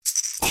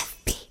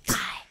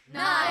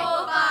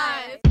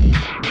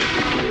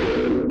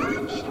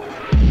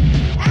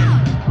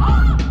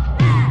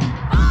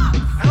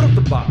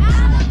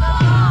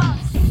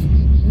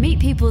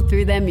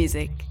through their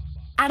music.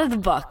 Out of the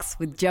Box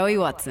with Joey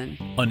Watson.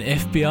 On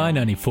FBI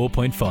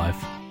 94.5.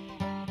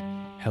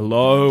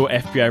 Hello,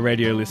 FBI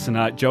radio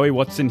listener. Joey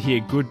Watson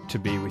here. Good to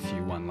be with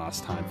you one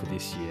last time for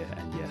this year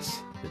and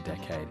yes, the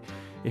decade.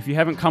 If you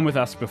haven't come with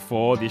us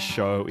before, this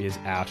show is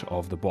Out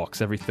of the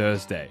Box. Every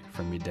Thursday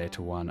from midday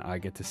to 1, I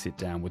get to sit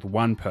down with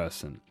one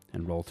person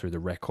and roll through the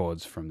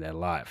records from their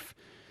life.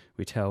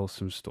 We tell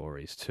some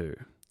stories too.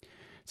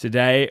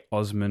 Today,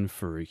 Osman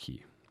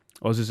Faruqi.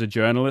 Oz is a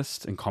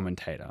journalist and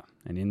commentator,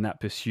 and in that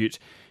pursuit,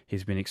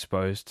 he's been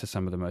exposed to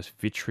some of the most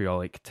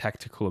vitriolic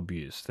tactical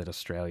abuse that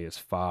Australia's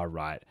far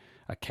right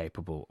are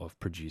capable of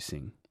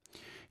producing.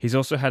 He's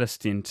also had a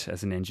stint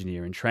as an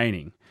engineer in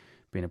training,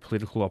 been a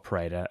political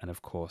operator, and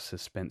of course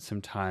has spent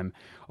some time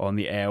on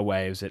the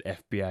airwaves at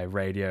FBI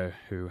Radio,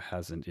 who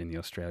hasn't in the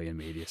Australian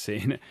media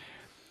scene.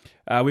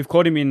 We've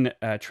caught him in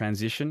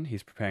transition.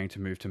 He's preparing to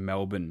move to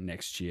Melbourne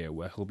next year,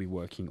 where he'll be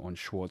working on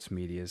Schwartz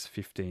Media's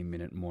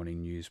 15-minute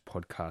morning news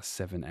podcast,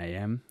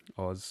 7am.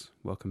 Oz,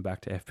 welcome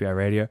back to FBI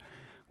Radio.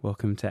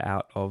 Welcome to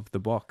Out of the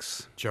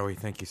Box. Joey,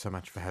 thank you so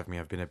much for having me.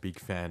 I've been a big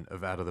fan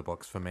of Out of the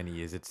Box for many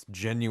years. It's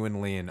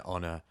genuinely an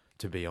honour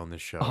to be on the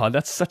show. Oh,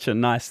 that's such a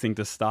nice thing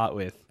to start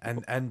with.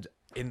 And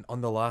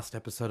on the last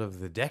episode of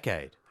the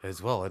decade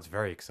as well. It's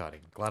very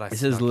exciting. Glad I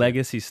This is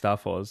legacy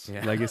stuff, Oz.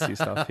 Yeah. Legacy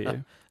stuff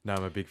here. No,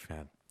 I'm a big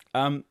fan.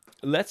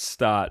 Let's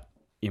start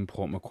in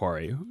Port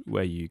Macquarie,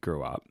 where you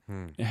grew up.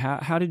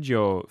 How did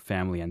your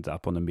family end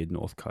up on the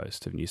mid-north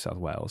coast of New South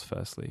Wales,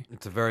 firstly?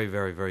 It's a very,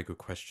 very, very good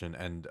question,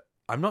 and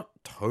I'm not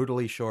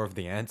totally sure of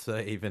the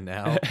answer even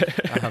now,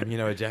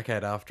 a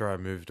decade after I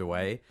moved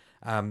away.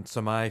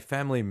 So my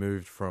family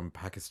moved from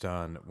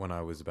Pakistan when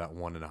I was about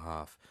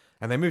 1.5,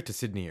 and they moved to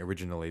Sydney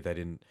originally. They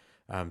didn't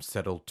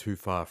settle too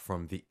far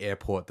from the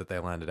airport that they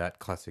landed at,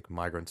 classic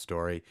migrant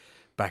story.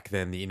 Back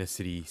then, the inner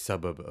city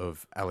suburb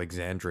of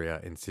Alexandria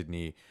in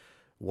Sydney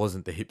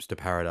wasn't the hipster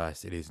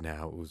paradise it is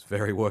now. It was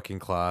very working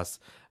class.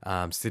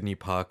 Sydney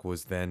Park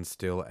was then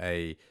still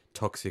a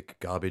toxic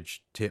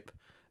garbage tip.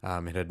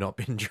 It had not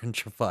been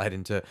gentrified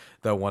into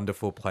the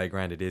wonderful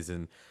playground it is,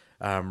 and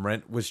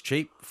rent was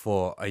cheap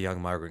for a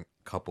young migrant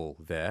couple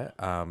there.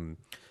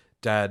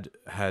 Dad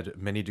had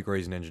many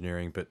degrees in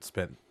engineering, but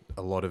spent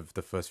a lot of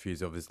the first few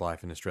years of his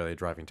life in Australia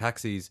driving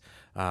taxis.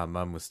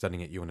 Mum was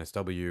studying at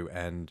UNSW,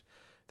 and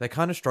they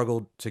kind of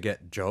struggled to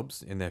get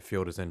jobs in their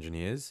field as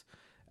engineers.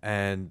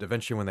 And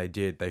eventually when they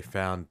did, they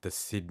found the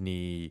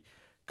Sydney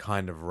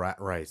kind of rat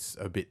race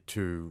a bit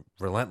too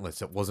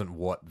relentless. It wasn't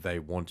what they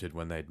wanted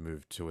when they'd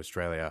moved to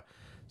Australia.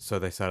 So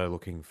they started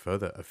looking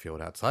further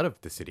afield outside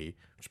of the city,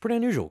 which is pretty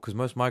unusual because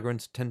most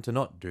migrants tend to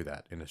not do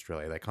that in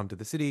Australia. They come to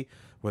the city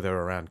where they're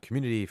around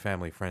community,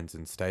 family, friends,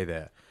 and stay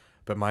there.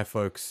 But my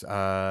folks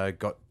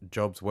got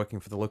jobs working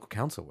for the local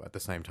council at the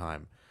same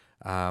time.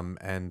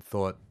 And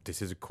thought,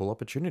 this is a cool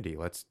opportunity.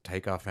 Let's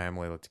take our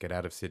family, let's get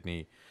out of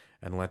Sydney,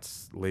 and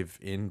let's live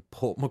in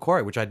Port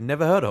Macquarie, which I'd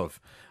never heard of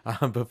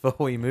before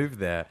we moved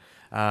there.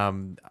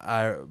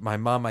 My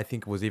mum, I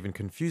think, was even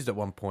confused at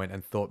one point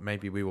and thought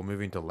maybe we were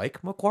moving to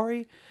Lake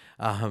Macquarie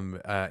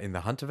in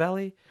the Hunter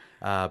Valley.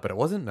 But it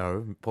wasn't,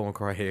 no. Port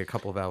Macquarie, a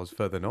couple of hours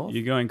further north.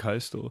 You're going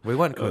coastal. We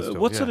went coastal,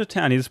 What sort of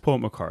town is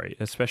Port Macquarie,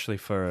 especially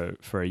for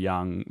a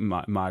young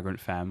migrant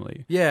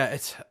family? Yeah,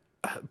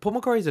 Port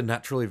Macquarie is a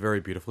naturally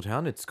very beautiful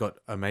town. It's got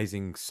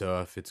amazing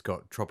surf. It's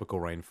got tropical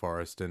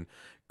rainforest. And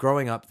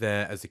growing up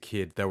there as a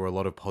kid, there were a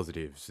lot of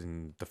positives.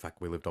 And the fact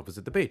we lived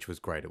opposite the beach was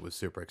great. It was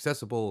super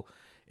accessible.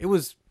 It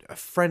was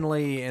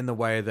friendly in the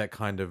way that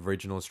kind of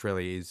regional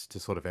Australia is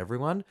to sort of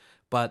everyone.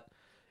 But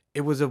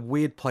it was a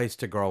weird place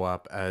to grow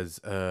up as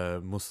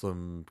a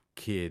Muslim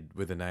kid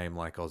with a name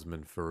like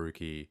Osman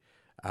Faruqi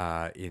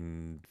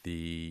in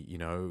the,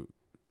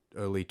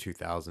 early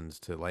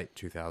 2000s to late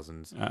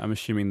 2000s. I'm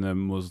assuming the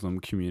Muslim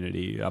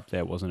community up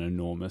there wasn't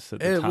enormous at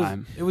the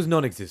time. It was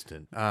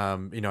non-existent.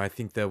 I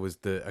think there was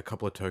a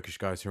couple of Turkish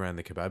guys who ran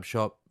the kebab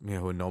shop,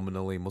 who were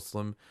nominally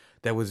Muslim.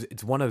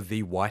 It's one of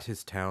the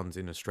whitest towns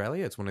in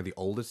Australia. It's one of the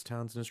oldest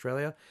towns in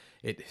Australia.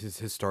 It has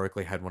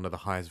historically had one of the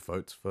highest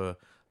votes for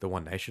the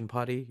One Nation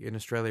Party in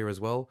Australia as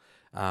well.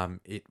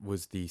 It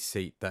was the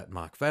seat that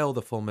Mark Vaile,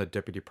 the former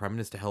Deputy Prime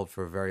Minister, held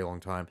for a very long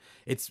time.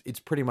 It's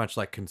pretty much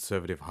like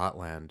conservative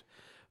heartland.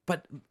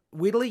 But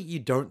weirdly, you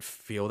don't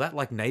feel that.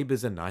 Like,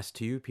 neighbors are nice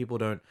to you. People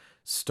don't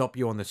stop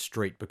you on the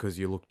street because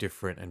you look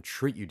different and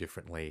treat you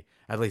differently.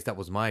 At least that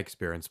was my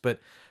experience. But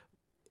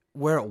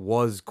where it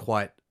was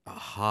quite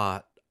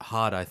hard,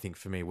 I think,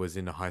 for me, was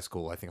in high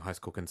school. I think high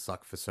school can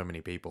suck for so many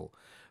people.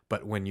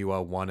 But when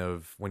you're one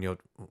of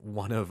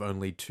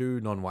only 2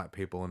 non-white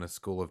people in a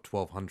school of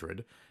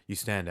 1,200, you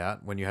stand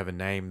out. When you have a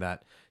name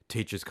that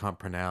teachers can't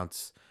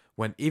pronounce,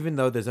 even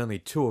though there's only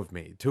two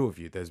of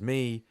you, there's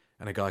me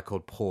and a guy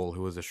called Paul,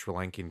 who was a Sri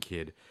Lankan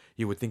kid,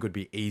 you would think it would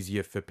be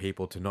easier for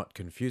people to not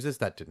confuse us.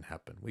 That didn't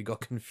happen. We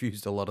got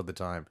confused a lot of the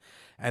time.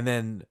 And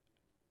then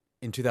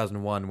in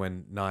 2001,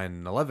 when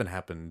 9/11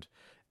 happened,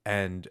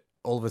 and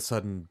all of a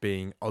sudden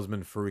being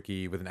Osman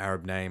Faruqi with an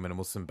Arab name and a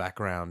Muslim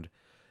background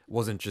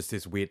wasn't just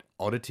this weird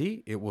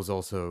oddity, it was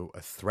also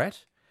a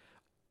threat.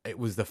 it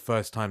was the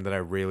first time that I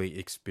really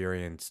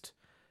experienced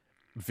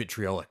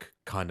vitriolic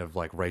kind of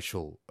like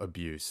racial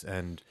abuse.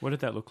 And What did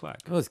that look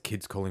like? there was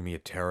kids calling me a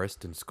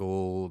terrorist in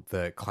school,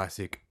 the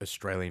classic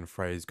Australian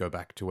phrase, go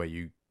back to where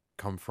you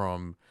come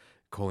from,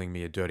 calling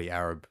me a dirty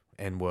Arab,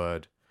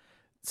 N-word,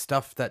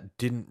 stuff that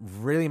didn't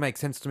really make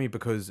sense to me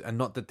because, and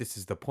not that this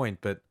is the point,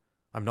 but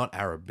I'm not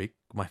Arabic,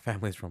 my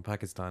family's from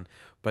Pakistan,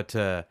 but,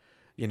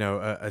 you know,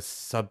 a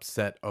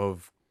subset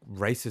of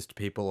racist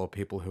people or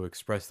people who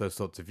express those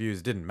sorts of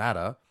views didn't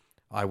matter.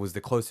 I was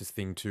the closest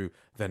thing to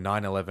the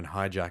 9/11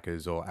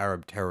 hijackers or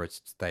Arab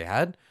terrorists they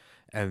had,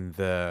 and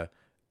the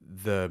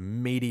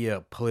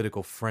media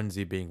political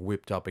frenzy being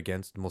whipped up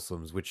against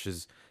Muslims, which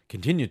has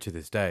continued to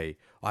this day.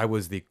 I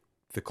was the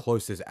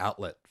closest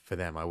outlet for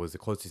them. I was the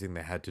closest thing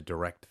they had to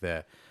direct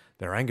their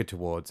anger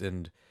towards,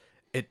 and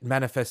it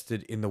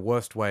manifested in the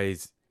worst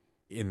ways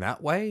in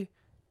that way,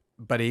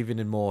 but even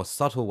in more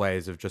subtle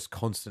ways of just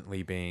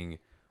constantly being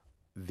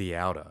the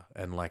outer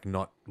and like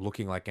not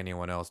looking like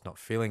anyone else, not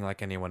feeling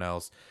like anyone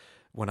else.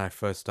 When I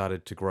first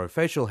started to grow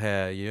facial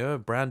hair, you know,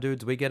 brown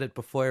dudes, we get it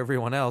before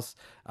everyone else.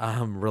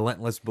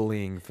 Relentless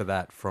bullying for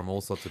that from all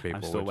sorts of people.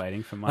 I'm still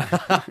waiting for mine.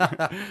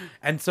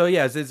 And so,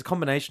 yeah, there's a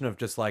combination of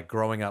just like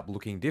growing up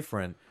looking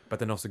different, but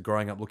then also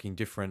growing up looking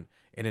different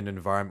in an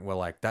environment where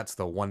like that's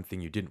the one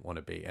thing you didn't want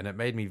to be. And it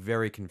made me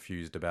very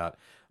confused about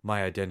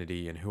my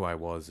identity and who I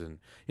was. And,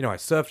 you know, I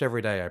surfed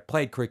every day. I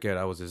played cricket.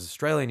 I was as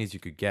Australian as you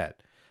could get.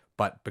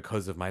 But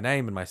because of my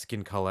name and my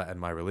skin color and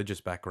my religious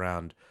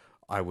background,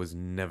 I was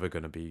never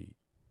going to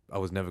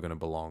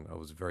belong. It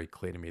was very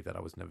clear to me that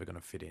I was never going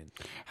to fit in.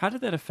 How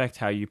did that affect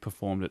how you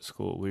performed at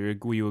school?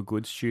 Were you a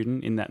good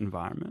student in that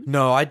environment?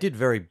 No, I did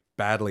very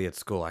badly at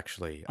school,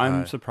 actually.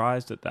 I'm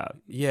surprised at that.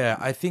 Yeah,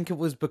 I think it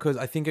was because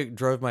I think it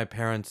drove my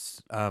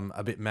parents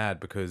a bit mad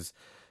because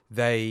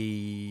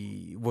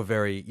they were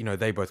very, you know,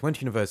 they both went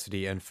to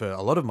university, and for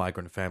a lot of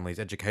migrant families,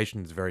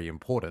 education is very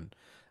important.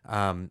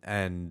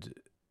 And,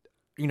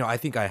 you know, I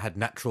think I had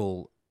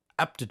natural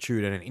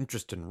aptitude and an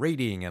interest in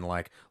reading and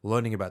like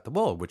learning about the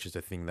world, which is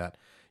a thing that,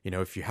 you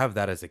know, if you have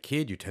that as a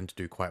kid, you tend to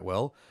do quite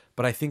well.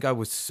 But I think I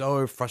was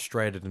so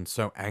frustrated and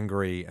so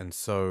angry and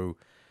so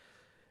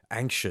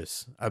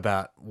anxious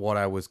about what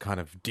I was kind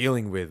of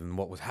dealing with and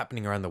what was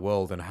happening around the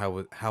world and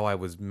how I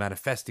was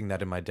manifesting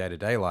that in my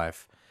day-to-day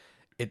life.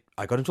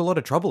 I got into a lot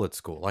of trouble at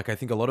school. Like, I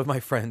think a lot of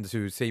my friends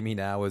who see me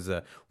now as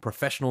a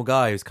professional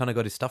guy who's kind of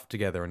got his stuff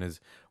together and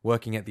is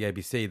working at the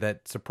ABC,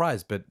 that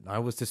surprised, but I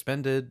was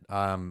suspended.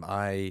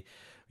 I,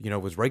 you know,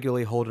 was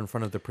regularly hauled in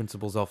front of the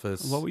principal's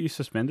office. What were you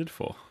suspended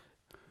for?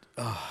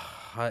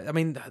 I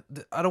mean,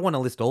 I don't want to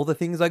list all the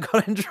things I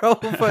got in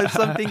trouble for.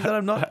 Some things that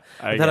I'm not,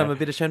 that I'm a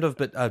bit ashamed of.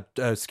 But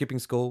skipping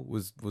school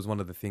was one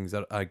of the things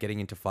that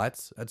getting into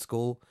fights at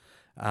school,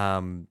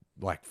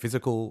 like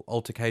physical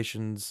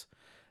altercations,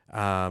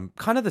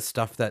 kind of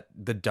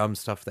the dumb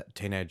stuff that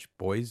teenage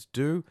boys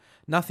do.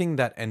 Nothing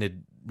that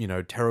ended, you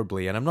know,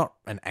 terribly. And I'm not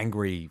an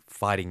angry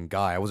fighting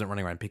guy. I wasn't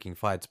running around picking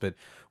fights. But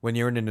when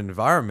you're in an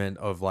environment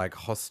of like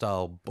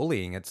hostile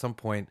bullying, at some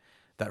point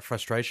that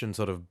frustration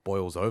sort of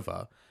boils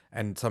over.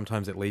 And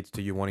sometimes it leads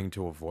to you wanting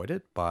to avoid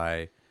it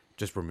by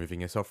just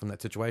removing yourself from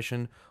that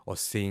situation or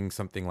seeing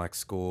something like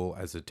school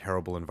as a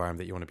terrible environment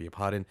that you want to be a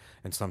part in.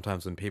 And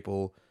sometimes when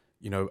people,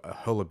 you know,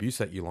 hurl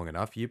abuse at you long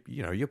enough, you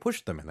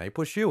push them and they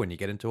push you and you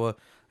get into a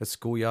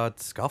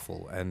schoolyard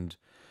scuffle. And,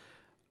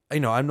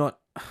 you know, I'm not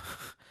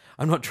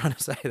trying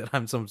to say that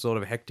I'm some sort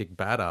of hectic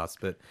badass,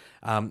 but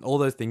all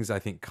those things I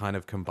think kind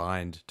of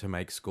combined to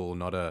make school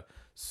not a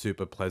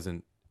super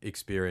pleasant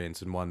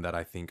experience, and one that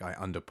I think I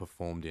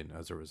underperformed in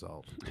as a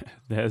result.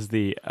 There's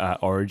the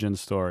origin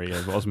story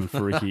of Osman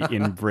Faruqi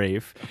in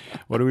brief.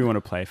 What do we want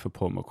to play for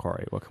Paul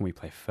Macquarie? What can we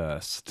play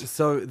first?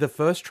 So the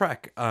first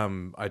track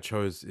I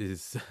chose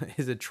is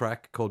a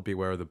track called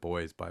Beware of the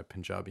Boys by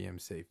Punjabi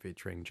MC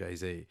featuring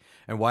Jay-Z.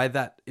 And why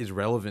that is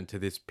relevant to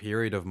this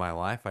period of my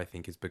life, I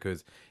think, is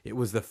because it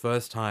was the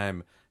first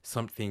time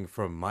something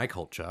from my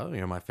culture, you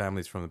know, my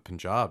family's from the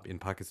Punjab in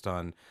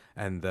Pakistan,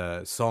 and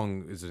the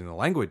song is in the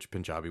language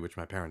Punjabi, which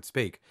my parents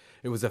speak.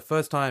 It was the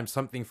first time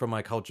something from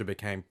my culture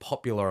became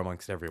popular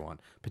amongst everyone,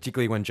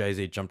 particularly when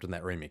Jay-Z jumped in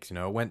that remix. You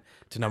know, it went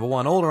to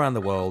 #1 all around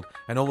the world,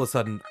 and all of a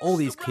sudden, all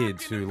these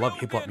kids who love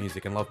hip-hop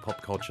music and love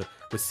pop culture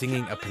were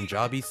singing a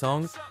Punjabi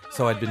song.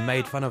 So I'd been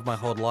made fun of my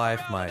whole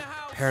life. My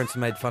parents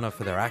made fun of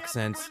for their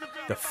accents.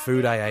 The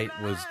food I ate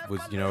was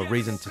you know, a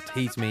reason to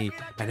tease me,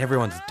 and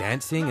everyone's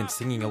dancing and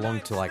singing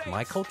along to like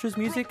my culture's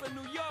music.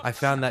 I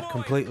found that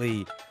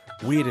completely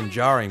weird and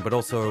jarring, but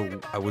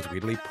also I was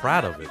weirdly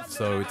proud of it.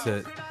 So it's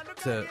a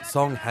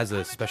song has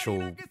a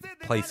special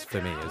place for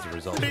me as a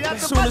result.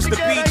 As soon as the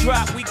beat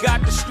dropped, we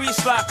got the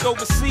streets locked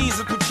overseas.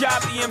 A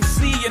Punjabi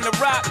MC in the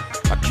rock.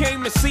 I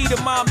came to see the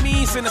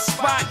mommies in the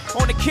spot.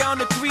 On the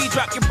count of 3,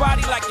 drop your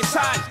body like it's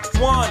hot.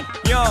 1,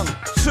 young,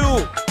 2,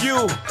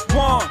 you.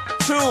 1,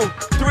 2,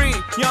 3,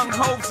 young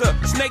hoser,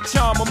 snake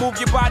charmer, move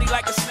your body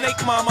like a snake,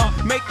 mama.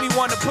 Make me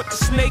wanna put the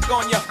snake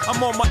on ya.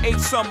 I'm on my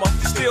 8th summer,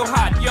 still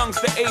hot, young's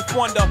the 8th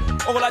wonder.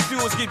 All I do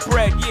is get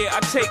bread, yeah, I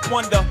take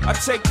wonder. I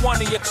take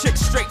one of your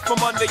chicks straight from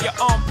under your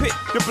armpit.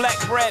 The black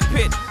Brad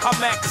Pitt,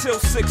 I'm act till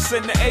 6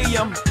 in the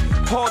AM.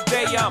 All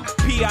day I'm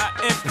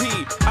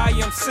P-I-M-P. I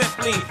am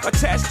simply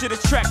attached to the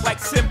track like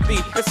simply.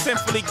 It's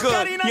simply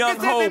good. Young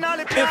ho,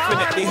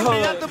 infinitely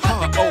hood.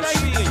 OC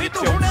and you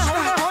don't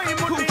stop.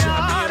 Cool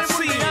job, BMC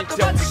and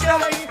don't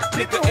stop.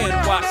 Nigga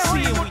NYC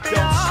and we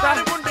don't stop.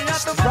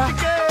 Rock,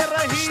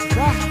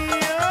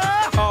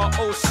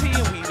 ROC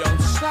and we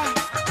don't stop.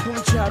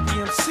 Cool job,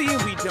 BMC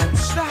and we don't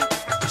stop.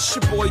 It's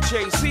your boy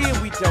Jay-Z and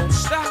we don't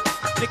stop.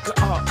 Nigga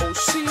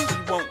ROC and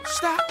we won't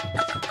stop.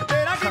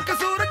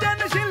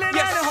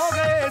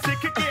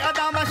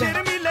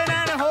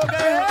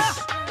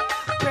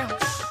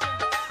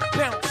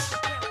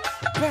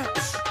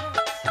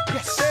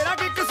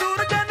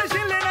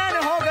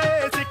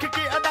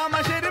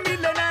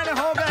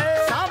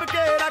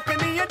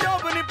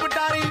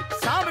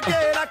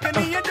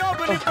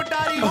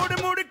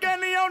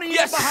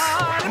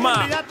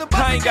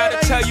 I ain't gotta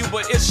tell you,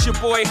 but it's your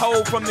boy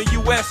Ho from the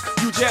US.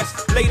 You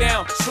just lay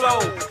down slow.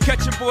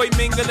 Catch your boy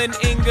mingling,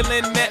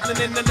 England, meddling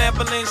in the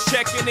Netherlands,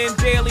 checking in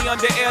daily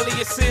under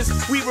aliases.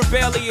 We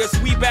rebellious,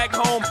 we back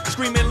home,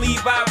 screaming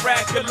leave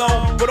Iraq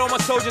alone. But all my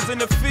soldiers in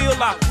the field,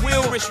 I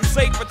will wish you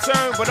safe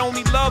return. But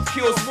only love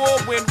kills war,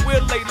 when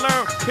will they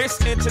learn? It's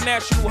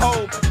international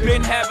Ho,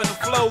 been having a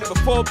flow.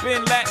 Before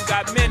Bin Laden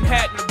got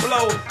Manhattan to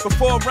blow.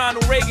 Before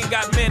Ronald Reagan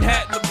got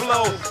Manhattan to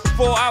blow.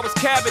 Before I was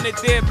cabinet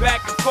there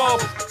back and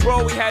forth.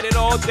 Bro, we had it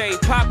all day,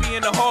 Poppy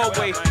in the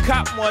hallway.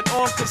 Cop one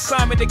on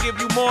consignment to give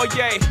you more,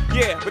 yay.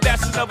 Yeah, but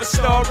that's another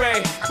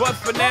story. But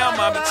for now,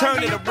 mama,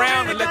 turn it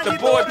around and let the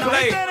boy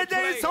play.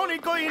 Jay, OC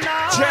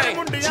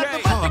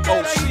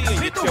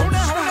and you don't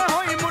stop.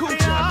 Cool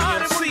job,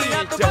 BMC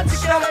and don't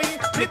stop.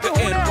 Nigga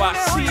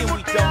NYC and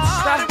we don't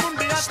stop.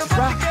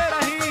 Rock,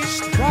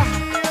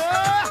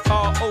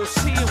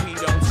 ROC and we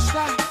don't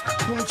stop.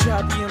 Cool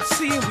job, BMC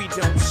and we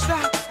don't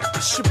stop.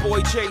 It's your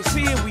boy Jay-Z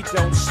and we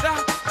don't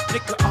stop.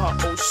 Nigga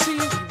ROC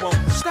and we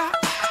won't stop.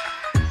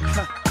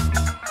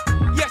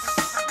 Yes.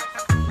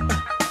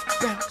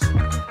 Bounce,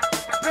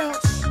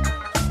 bounce,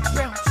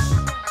 bounce,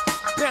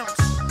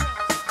 bounce,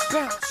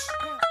 bounce.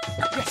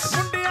 Yes.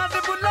 ਮੁੰਡਿਆਂ ਦੇ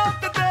ਬੁੱਲਾਂ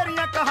ਤੇ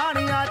ਤੇਰੀਆਂ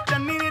ਕਹਾਣੀਆਂ,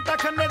 ਚੰਨੀ ਤਾਂ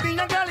ਖੰਨੇ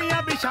ਦੀਆਂ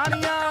ਗਲੀਆਂ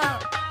ਬਿਛਾਣੀਆਂ.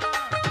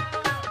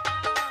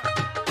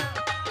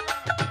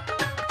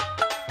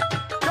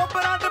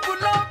 ਚੋਪਰਾਂ ਦੇ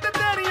ਬੁੱਲਾਂ ਤੇ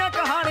ਤੇਰੀਆਂ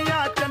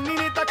ਕਹਾਣੀਆਂ,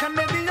 ਚੰਨੀ ਤਾਂ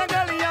ਖੰਨੇ ਦੀਆਂ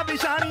ਗਲੀਆਂ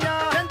ਬਿਛਾਣੀਆਂ.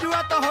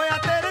 ਜੰਜੂਆ ਤਾਂ ਹੋਇਆ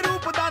ਤੇਰੇ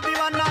ਰੂਪ ਦਾ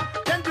دیਵਾਨਾ,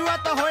 ਜੰਜੂਆ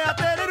ਤਾਂ ਹੋਇਆ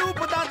ਤੇਰੇ ਰੂਪ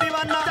ਦਾ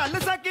دیਵਾਨਾ. ਚੱਲ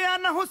ਸਕਿਆ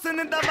ਨਾ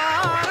ਹੁਸਨ ਦਾ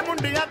ਬਾਰ,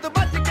 ਮੁੰਡਿਆਂ ਤੋਂ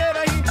ਬਚ ਕੇ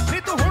ਰਹੀ ਨੀ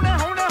ਤੂੰ ਹੁਣੇ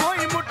ਹੁਣੇ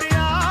ਹੋਈ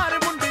ਮੁਟਿਆਰ.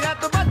 ਮੁੰਡਿਆਂ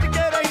ਤੋਂ ਬਚ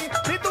ਕੇ ਰਹੀ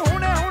ਨੀ ਤੂੰ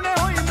ਹੁਣੇ ਹੁਣੇ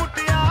ਹੋਈ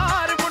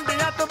ਮੁਟਿਆਰ.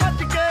 ਮੁੰਡਿਆਂ ਤੋਂ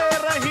ਬਚ ਕੇ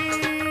ਰਹੀ.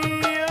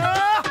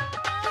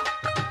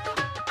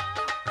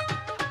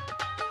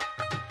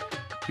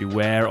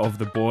 Beware of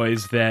the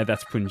boys there.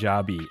 That's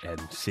Punjabi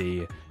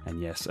MC.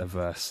 And yes, a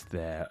verse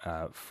there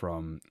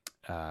from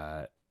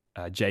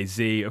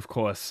Jay-Z, of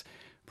course,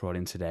 brought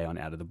in today on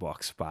Out of the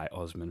Box by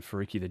Osman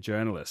Faruqi, the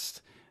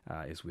journalist,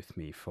 is with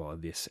me for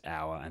this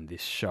hour and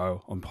this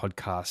show on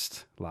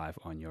podcast, live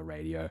on your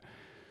radio.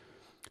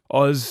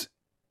 Oz,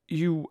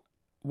 you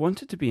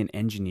wanted to be an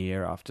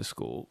engineer after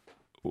school.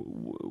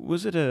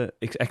 Was it a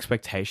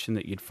expectation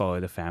that you'd follow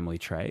the family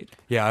trade?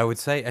 Yeah, I would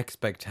say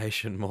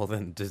expectation more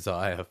than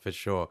desire for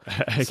sure.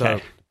 Okay. So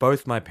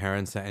both my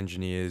parents are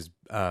engineers.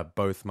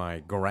 Both my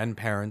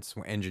grandparents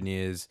were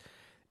engineers.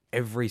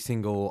 Every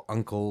single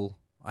uncle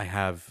I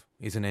have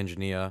is an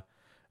engineer.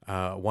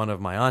 One of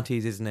my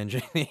aunties is an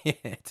engineer.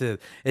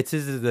 It's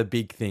a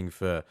big thing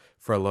for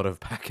a lot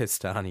of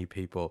Pakistani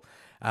people.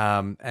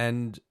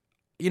 And,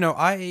 you know,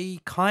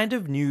 I kind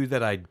of knew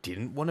that I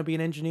didn't want to be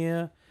an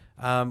engineer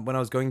when I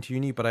was going to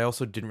uni, but I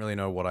also didn't really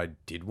know what I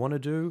did want to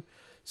do.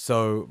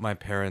 So my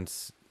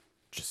parents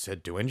just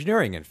said, do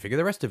engineering and figure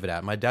the rest of it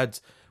out. My dad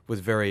was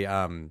very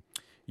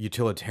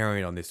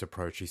utilitarian on this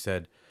approach. He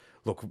said,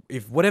 look,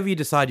 if whatever you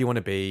decide you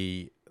want to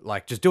be,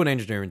 like, just do an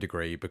engineering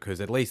degree,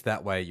 because at least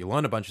that way you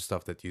learn a bunch of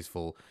stuff that's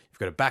useful. You've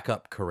got a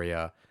backup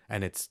career,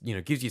 and it's, you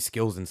know, gives you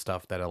skills and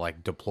stuff that are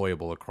like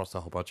deployable across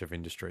a whole bunch of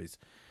industries.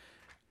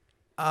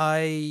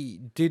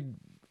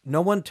 No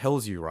one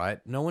tells you, right?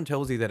 No one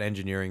tells you that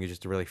engineering is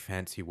just a really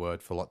fancy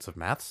word for lots of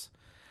maths.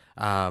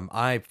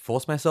 I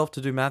forced myself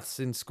to do maths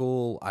in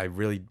school. I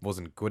really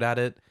wasn't good at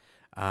it.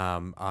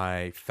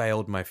 I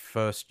failed my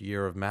first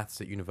year of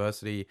maths at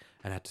university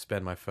and had to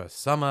spend my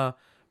first summer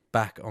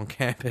back on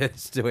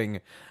campus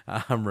doing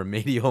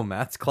remedial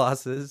maths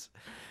classes.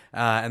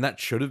 And that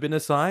should have been a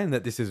sign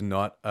that this is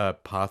not a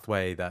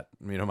pathway that,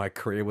 you know, my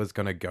career was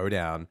going to go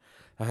down.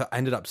 I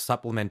ended up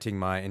supplementing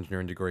my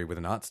engineering degree with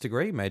an arts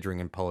degree, majoring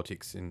in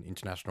politics and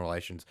international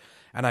relations.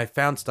 And I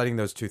found studying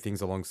those two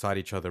things alongside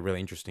each other really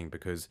interesting,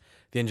 because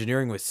the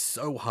engineering was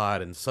so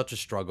hard and such a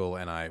struggle,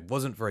 and I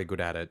wasn't very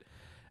good at it.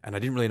 and I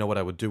didn't really know what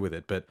I would do with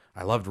it. But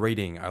I loved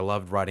reading. I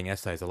loved writing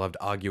essays. I loved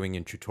arguing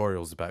in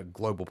tutorials about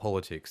global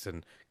politics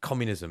and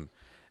communism,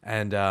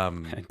 and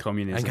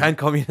communism. and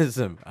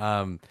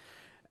communism.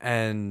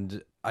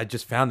 And I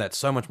just found that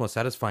so much more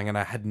satisfying, and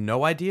I had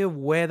no idea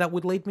where that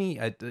would lead me.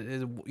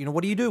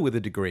 What do you do with a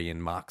degree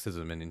in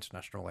Marxism and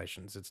international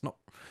relations? It's not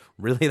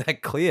really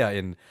that clear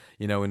in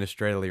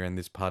Australia in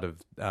this part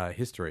of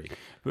history.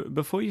 But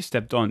before you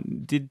stepped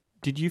on,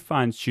 did you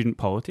find student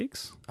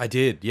politics? I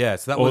did, yeah.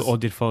 So that or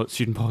did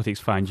student politics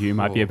find you?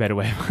 Might be a better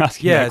way of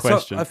asking that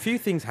question. So a few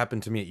things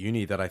happened to me at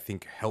uni that I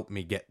think helped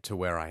me get to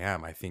where I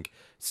am. I think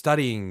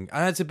studying,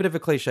 it's a bit of a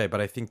cliche, but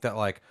I think that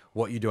like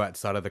what you do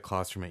outside of the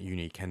classroom at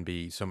uni can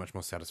be so much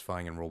more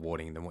satisfying and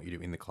rewarding than what you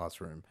do in the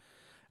classroom.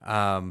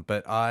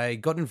 But I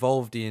got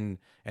involved in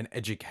an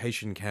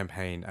education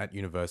campaign at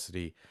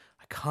university.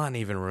 I can't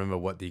even remember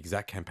what the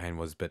exact campaign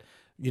was, but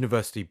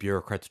university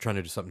bureaucrats trying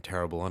to do something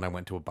terrible, and I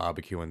went to a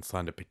barbecue and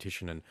signed a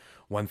petition, and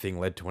one thing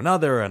led to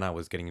another, and I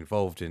was getting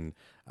involved in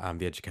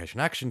the Education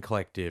Action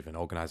Collective and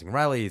organising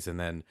rallies, and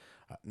then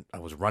I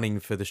was running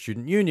for the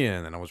student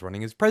union, and I was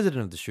running as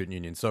president of the student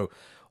union. So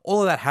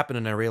all of that happened,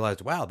 and I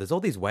realised, wow, there's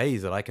all these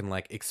ways that I can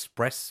like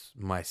express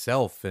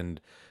myself and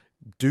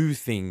do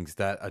things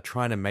that are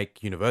trying to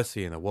make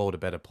university and the world a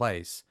better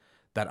place,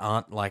 that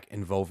aren't like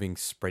involving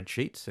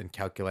spreadsheets and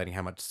calculating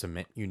how much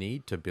cement you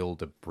need to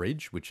build a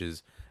bridge, which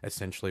is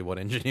essentially what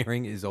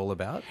engineering is all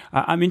about.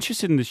 I'm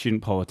interested in the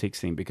student politics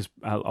thing because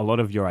a lot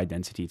of your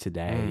identity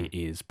today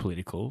is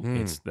political.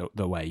 It's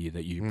the way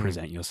that you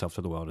present yourself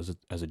to the world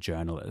as a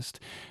journalist.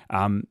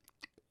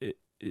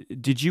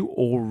 Did you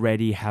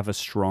already have a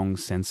strong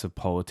sense of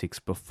politics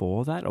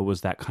before that, or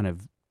was that kind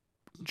of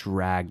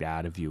dragged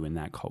out of you in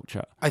that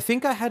culture? I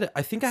think I had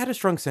a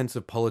strong sense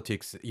of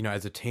politics,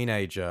 as a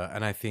teenager,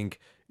 and I think,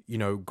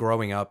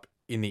 growing up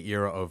in the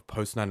era of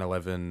post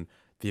 9/11,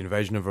 the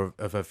invasion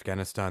of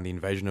Afghanistan, the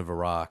invasion of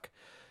Iraq,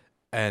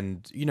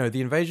 and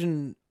the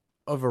invasion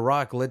of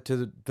Iraq led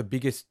to the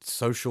biggest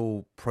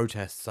social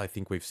protests I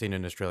think we've seen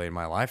in Australia in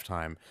my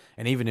lifetime,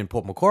 and even in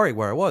Port Macquarie,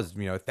 where I was,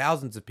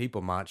 thousands of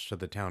people marched to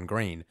the town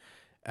green,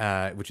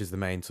 which is the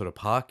main sort of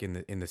park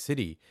in the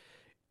city.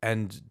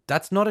 And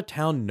that's not a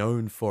town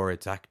known for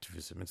its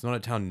activism. It's not a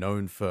town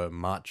known for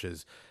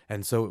marches.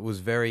 And so it was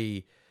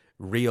very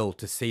real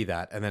to see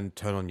that, and then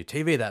turn on your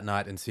TV that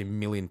night and see a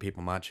million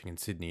people marching in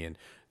Sydney and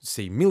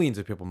see millions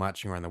of people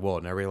marching around the world.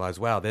 And I realized,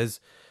 wow, there's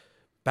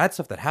bad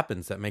stuff that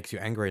happens that makes you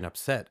angry and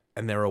upset.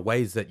 And there are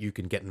ways that you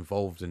can get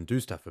involved and do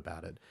stuff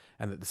about it.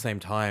 And at the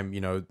same time,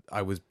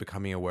 I was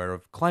becoming aware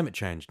of climate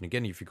change. And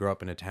again, if you grow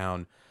up in a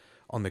town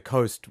on the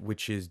coast,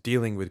 which is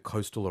dealing with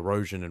coastal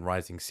erosion and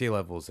rising sea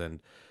levels and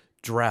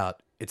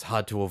drought, it's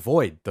hard to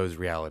avoid those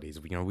realities.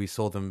 We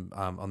saw them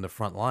on the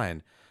front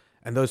line,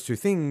 and those two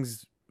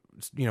things,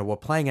 were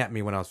playing at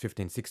me when I was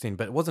 15, 16,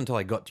 but it wasn't until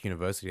I got to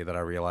university that I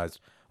realized,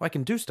 I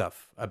can do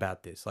stuff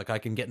about this. Like, I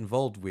can get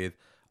involved with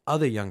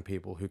other young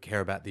people who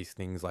care about these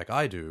things like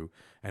I do,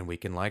 and we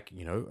can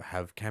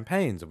have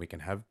campaigns, and we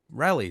can have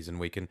rallies, and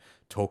we can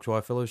talk to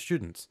our fellow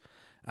students.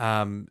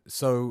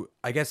 So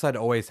I guess I'd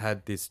always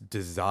had this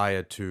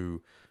desire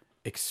to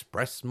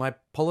express my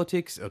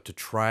politics, or to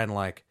try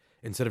and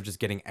instead of just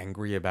getting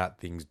angry about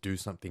things, do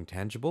something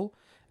tangible.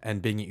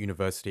 And being at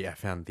university, I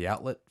found the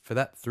outlet for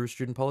that through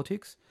student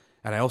politics.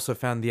 And I also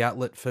found the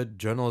outlet for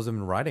journalism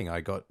and writing.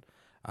 I got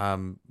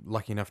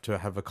lucky enough to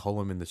have a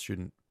column in the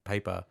student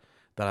paper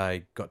that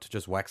I got to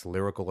just wax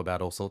lyrical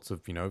about all sorts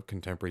of,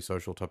 contemporary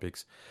social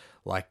topics,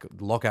 like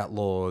lockout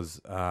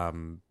laws,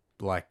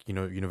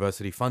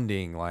 university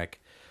funding, like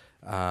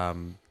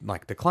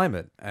the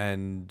climate.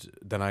 And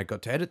then I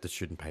got to edit the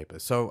student paper.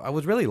 So I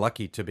was really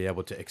lucky to be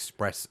able to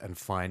express and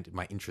find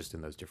my interest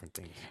in those different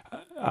things.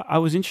 I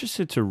was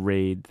interested to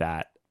read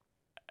that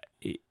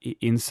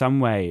in some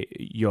way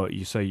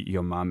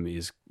your mum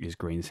is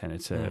Green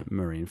Senator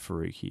Osman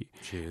Faruqi.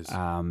 She is.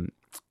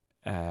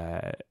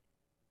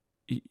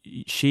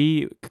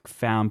 She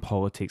found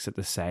politics at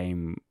the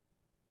same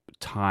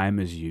time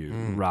as you,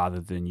 rather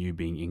than you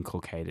being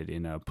inculcated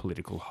in a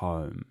political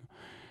home.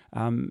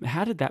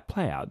 How did that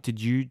play out?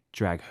 Did you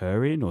drag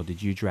her in, or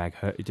did you drag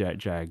her? Did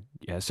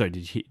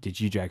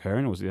you drag her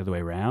in, or was it the other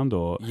way around?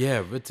 Or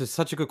it's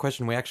such a good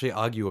question. We actually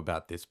argue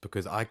about this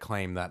because I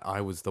claim that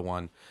I was the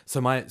one. So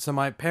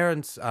my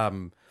parents,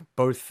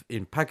 both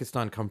in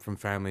Pakistan, come from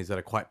families that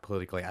are quite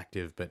politically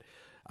active. But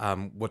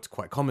what's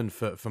quite common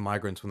for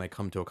migrants when they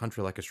come to a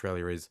country like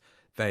Australia is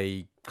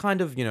they kind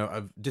of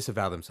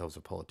disavow themselves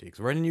of politics.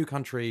 We're in a new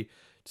country.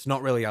 It's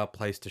not really our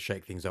place to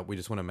shake things up. We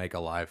just want to make a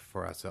life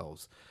for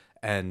ourselves.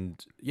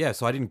 And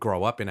so I didn't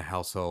grow up in a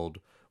household,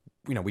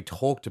 we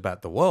talked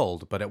about the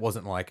world, but it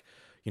wasn't like,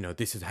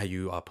 this is how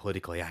you are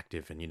politically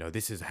active, and,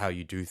 this is how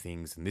you do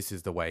things, and this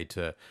is the way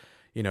to,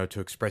 to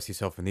express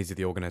yourself, and these are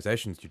the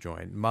organizations you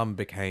join. Mum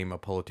became a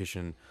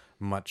politician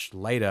much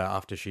later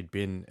after she'd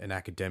been an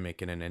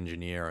academic and an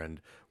engineer and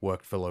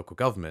worked for local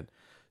government.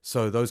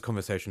 So those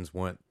conversations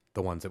weren't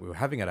the ones that we were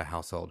having at our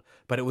household.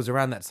 But it was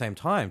around that same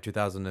time,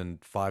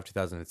 2005,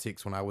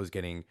 2006, when I was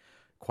getting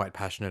quite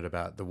passionate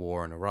about the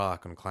war in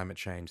Iraq and climate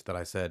change that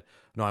I said,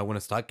 no, I want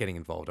to start getting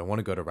involved. I want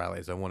to go to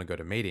rallies. I want to go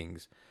to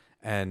meetings.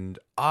 And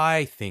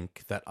I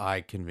think that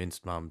I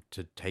convinced Mum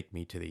to take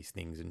me to these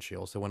things, and she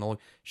also went along.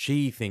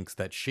 She thinks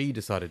that she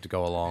decided to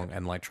go along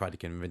and like tried to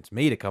convince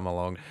me to come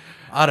along.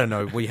 I don't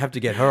know. We have to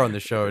get her on the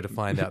show to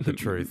find out the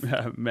truth.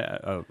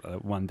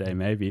 One day,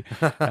 maybe.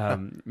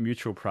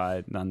 Mutual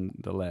pride,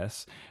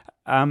 nonetheless.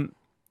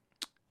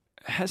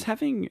 Has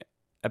having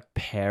a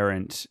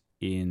parent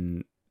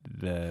in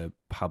the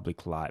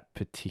public light,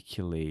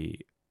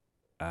 particularly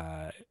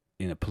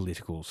in a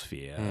political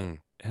sphere,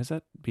 has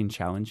that been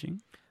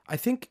challenging? I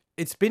think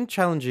it's been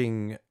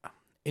challenging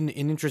in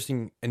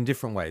interesting, in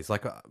different ways.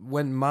 Like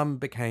when Mum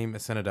became a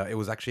senator, it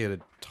was actually at a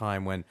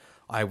time when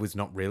I was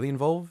not really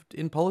involved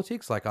in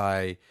politics. Like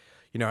I,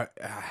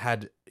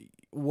 had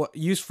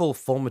useful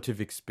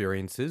formative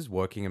experiences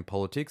working in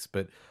politics,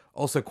 but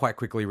also quite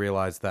quickly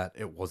realized that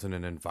it wasn't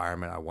an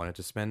environment I wanted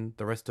to spend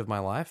the rest of my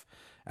life.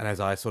 And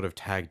as I sort of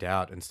tagged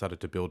out and started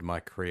to build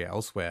my career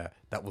elsewhere,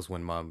 that was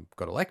when Mum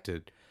got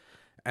elected.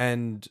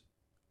 And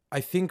I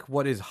think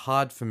what is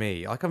hard for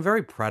me, like I'm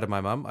very proud of my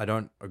mum. I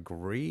don't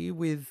agree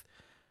with,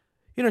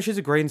 she's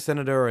a Green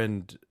senator,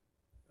 and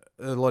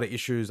a lot of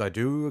issues I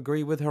do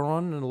agree with her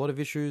on, and a lot of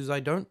issues I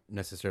don't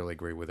necessarily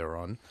agree with her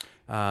on.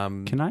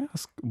 Can I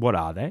ask, what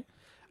are they?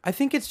 I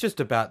think it's just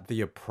about the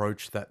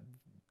approach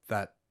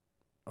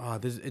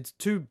it's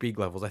two big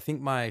levels. I think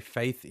my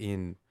faith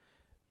in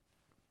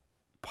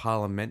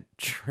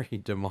parliamentary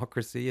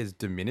democracy has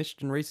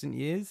diminished in recent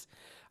years.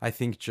 I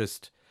think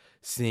just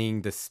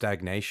seeing the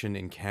stagnation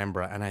in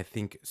Canberra, and I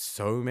think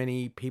so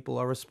many people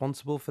are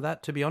responsible for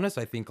that, to be honest.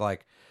 I think I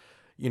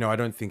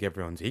don't think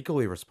everyone's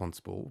equally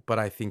responsible, but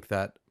I think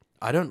that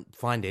I don't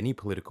find any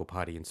political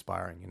party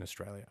inspiring in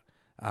Australia.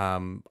 I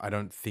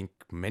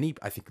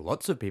think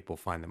lots of people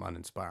find them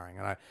uninspiring.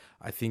 And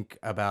I think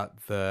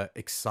about the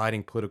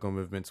exciting political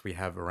movements we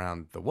have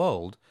around the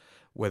world,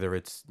 whether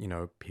it's,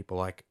 people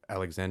like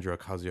Alexandria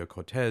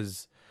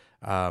Ocasio-Cortez,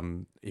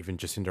 even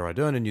Jacinda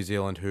Ardern in New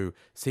Zealand, who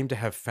seem to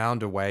have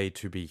found a way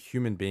to be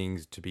human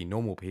beings, to be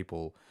normal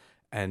people,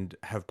 and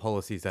have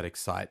policies that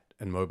excite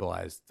and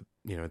mobilize,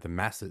 the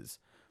masses.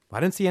 I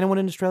don't see anyone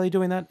in Australia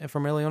doing that, if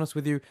I'm really honest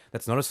with you.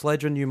 That's not a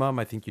sledge on you, Mum.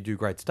 I think you do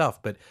great stuff,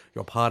 but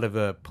you're part of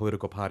a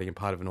political party and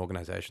part of an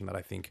organisation that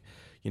I think,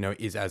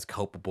 is as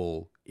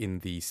culpable in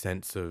the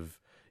sense of,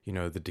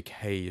 the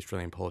decay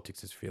Australian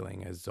politics is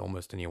feeling as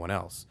almost anyone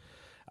else.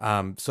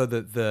 So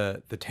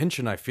the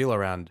tension I feel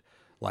around,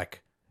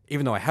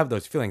 even though I have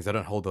those feelings, I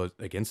don't hold those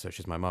against her.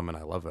 She's my mum and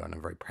I love her and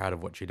I'm very proud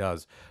of what she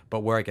does.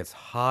 But where it gets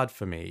hard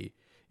for me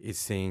is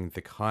seeing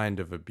the kind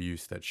of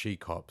abuse that she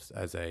cops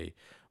as a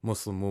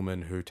Muslim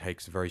woman who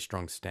takes very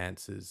strong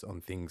stances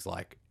on things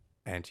like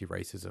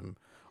anti-racism,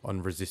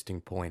 on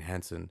resisting Pauline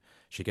Hanson.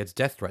 She gets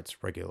death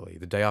threats regularly.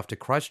 The day after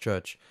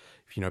Christchurch,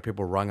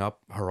 people rung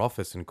up her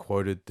office and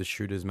quoted the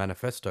shooter's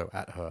manifesto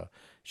at her.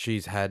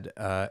 She's had,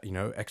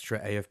 extra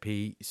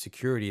AFP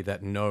security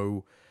that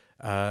no,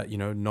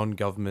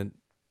 non-government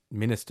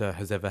minister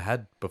has ever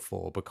had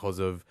before because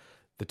of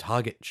the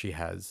target she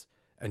has.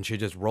 And she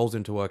just rolls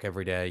into work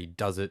every day,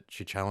 does it.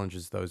 She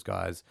challenges those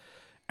guys.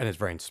 And it's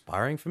very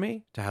inspiring for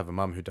me to have a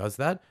mum who does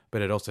that.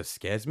 But it also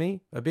scares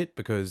me a bit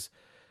because,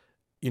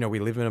 we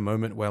live in a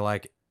moment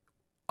where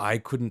I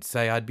couldn't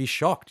say I'd be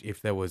shocked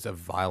if there was a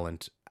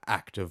violent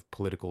act of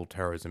political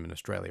terrorism in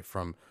Australia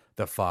from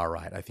the far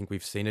right. I think we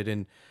saw it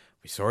in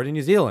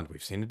New Zealand.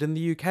 We've seen it in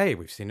the UK.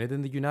 We've seen it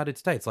in the United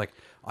States.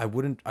 I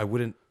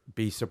wouldn't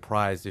be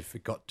surprised if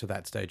it got to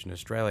that stage in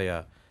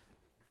Australia,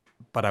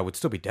 but I would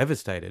still be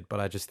devastated. But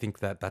I just think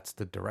that that's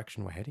the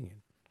direction we're heading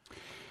in.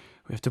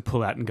 We have to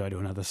pull out and go to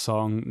another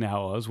song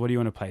now, Oz. What do you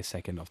want to play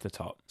second off the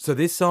top? So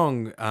this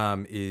song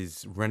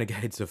is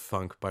Renegades of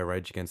Funk by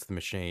Rage Against the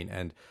Machine.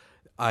 And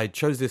I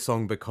chose this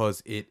song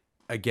because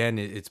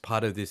it's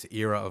part of this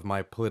era of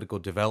my political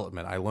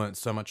development. I learned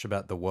so much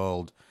about the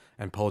world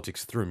and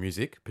politics through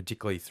music,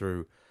 particularly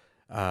through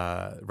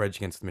Rage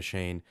Against the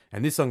Machine.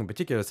 And this song in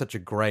particular is such a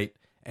great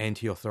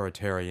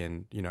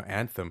anti-authoritarian,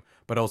 anthem,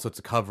 but also it's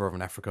a cover of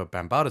an Africa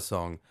Bambaataa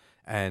song.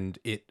 And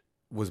it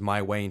was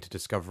my way into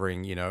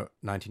discovering,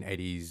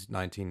 1980s,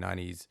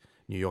 1990s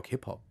New York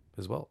hip hop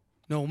as well.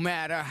 No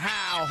matter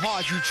how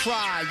hard you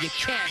try, you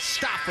can't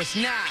stop us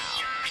now.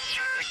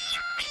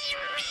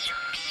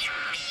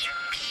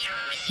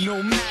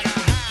 No matter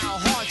how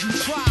hard you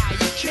try,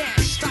 you can't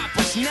stop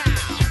us now.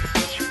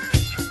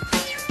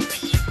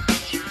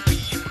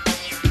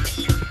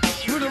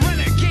 We're the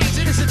renegades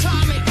in this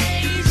atomic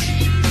age.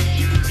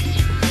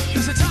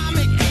 This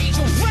atomic age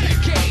of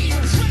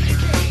renegades.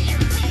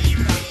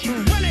 The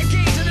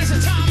renegades in this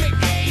atomic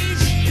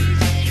age.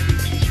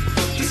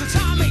 This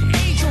atomic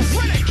age of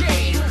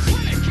renegades.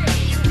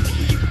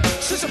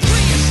 Since the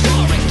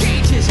prehistoric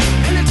ages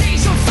and the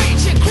days of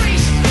ancient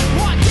Greece,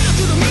 walked down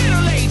through the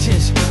Middle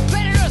Ages.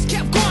 Planet Earth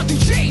kept going through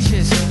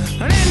changes.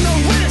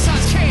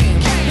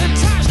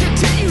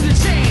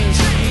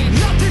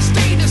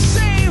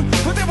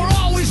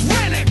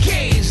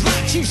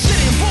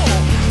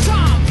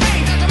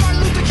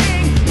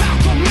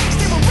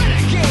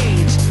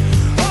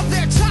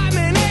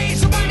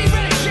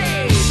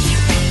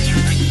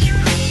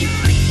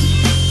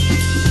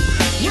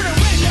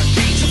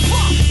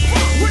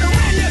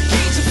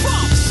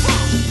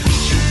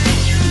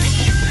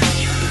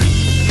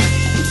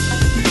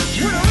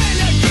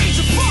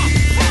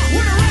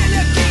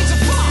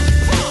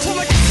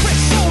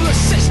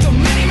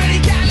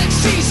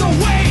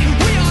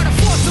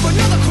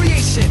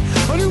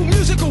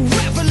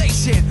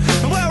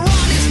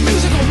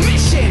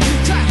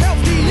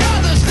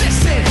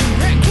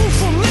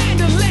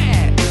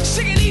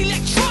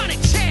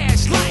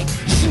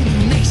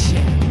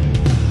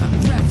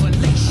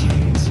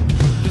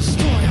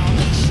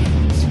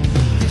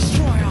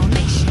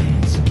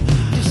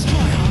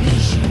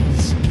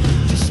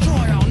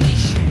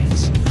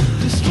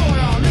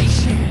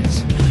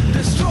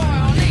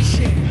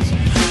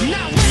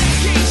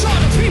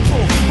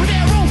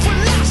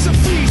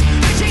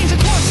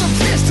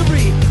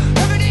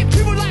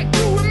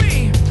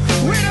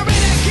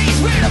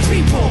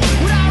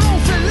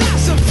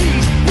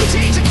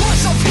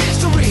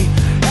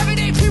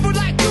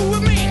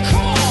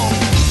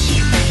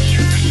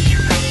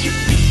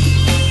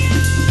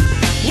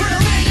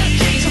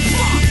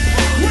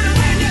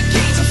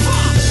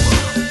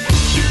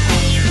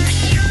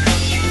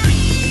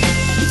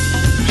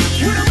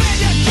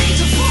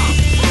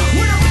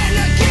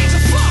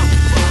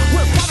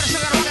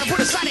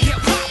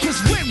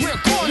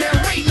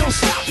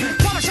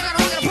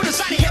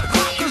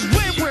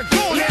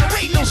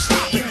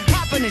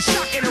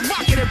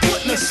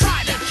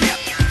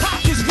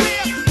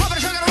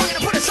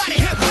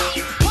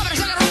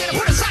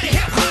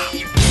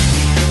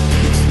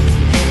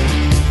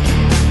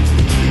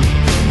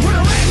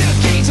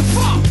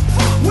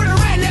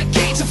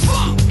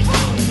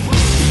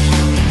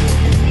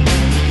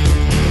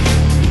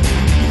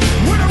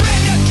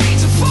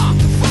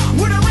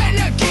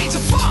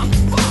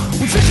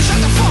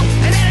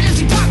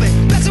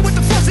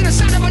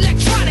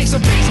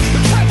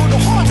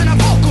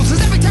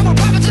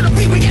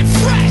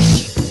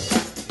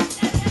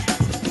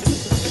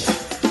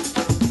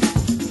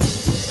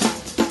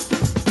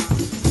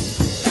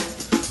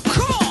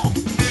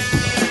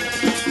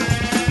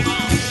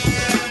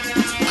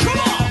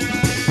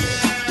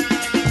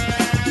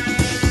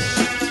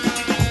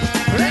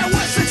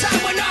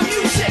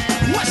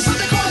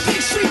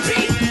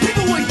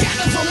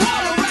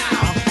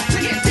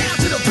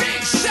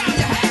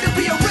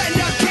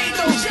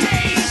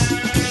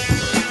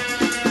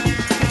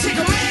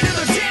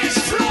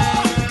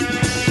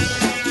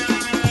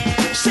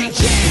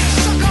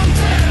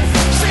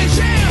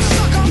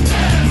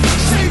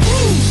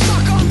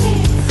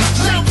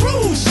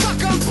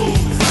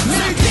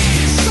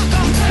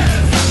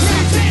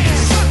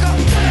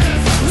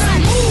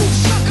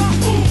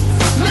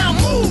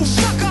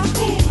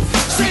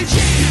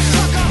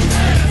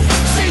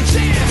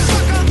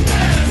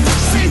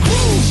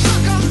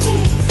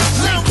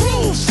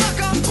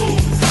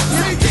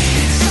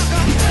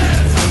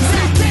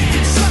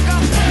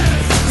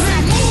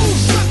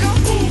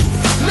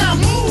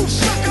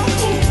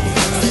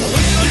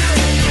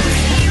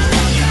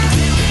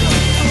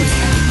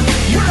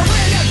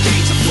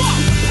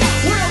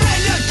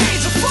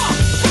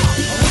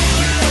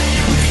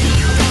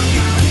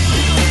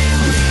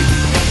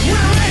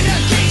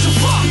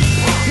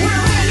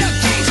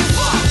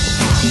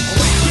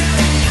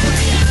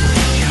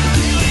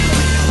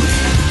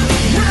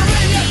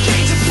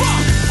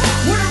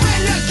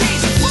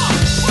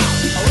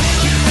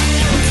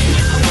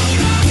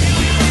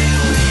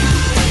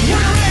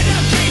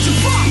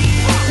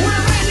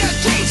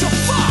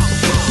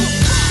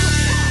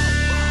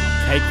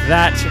 Take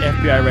that,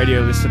 FBI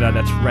radio listener.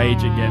 That's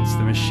Rage Against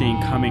the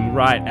Machine coming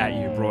right at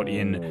you, brought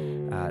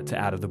in to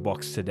Out of the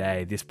Box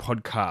today. This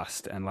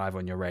podcast and live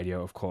on your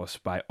radio, of course,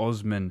 by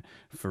Osman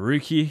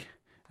Faruqi.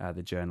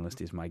 The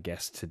journalist is my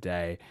guest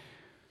today.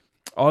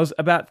 Oz,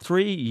 about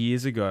 3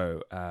 years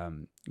ago,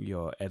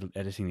 you're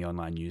editing the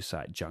online news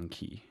site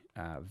Junkie,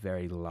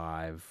 very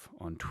live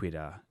on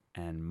Twitter,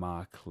 and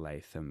Mark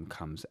Latham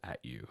comes at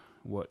you.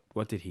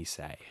 What did he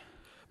say?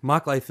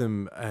 Mark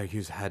Latham,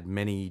 who's had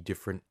many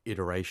different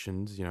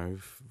iterations,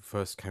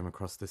 first came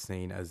across the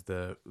scene as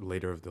the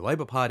leader of the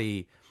Labour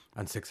Party,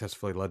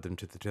 unsuccessfully led them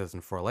to the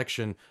 2004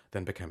 election,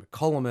 then became a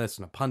columnist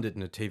and a pundit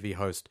and a TV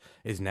host,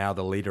 is now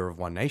the leader of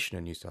One Nation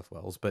in New South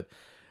Wales. But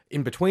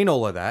in between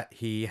all of that,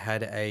 he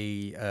had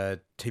a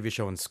TV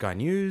show on Sky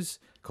News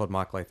called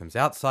Mark Latham's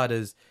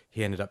Outsiders.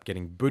 He ended up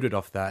getting booted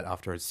off that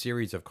after a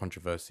series of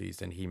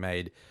controversies, and he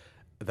made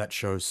that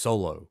show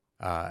solo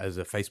as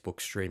a Facebook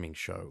streaming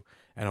show.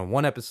 And on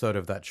one episode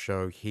of that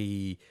show,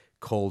 he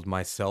called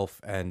myself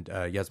and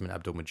Yasmin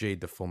Abdul-Majid,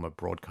 the former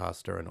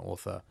broadcaster and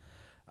author,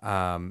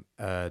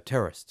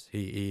 terrorists.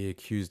 He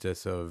accused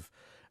us of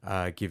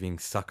giving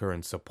succor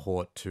and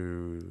support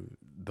to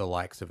the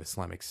likes of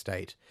Islamic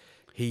State.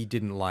 He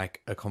didn't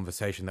like a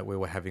conversation that we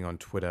were having on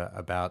Twitter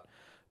about,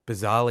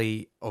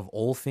 bizarrely, of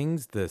all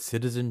things, the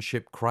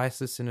citizenship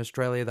crisis in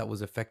Australia that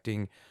was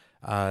affecting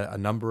a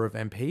number of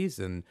MPs,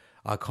 and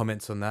our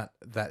comments on that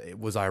it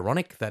was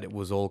ironic that it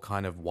was all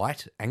kind of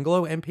white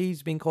Anglo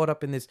MPs being caught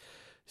up in this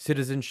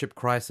citizenship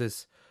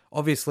crisis.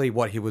 Obviously,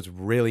 what he was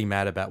really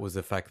mad about was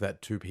the fact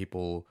that two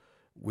people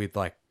with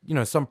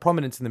some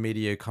prominence in the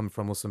media, come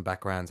from Muslim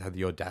backgrounds, had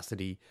the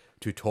audacity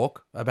to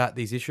talk about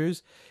these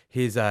issues.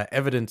 His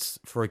evidence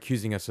for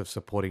accusing us of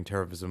supporting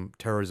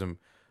terrorism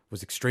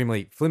was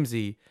extremely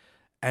flimsy.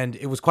 And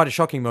it was quite a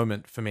shocking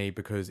moment for me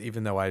because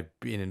even though I'd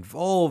been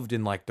involved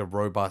in the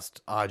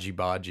robust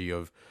argy-bargy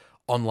of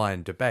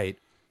online debate,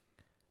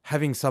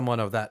 having someone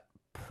of that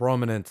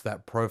prominence,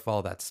 that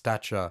profile, that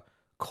stature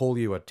call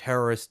you a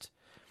terrorist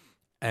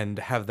and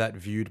have that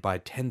viewed by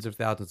tens of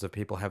thousands of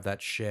people, have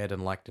that shared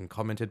and liked and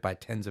commented by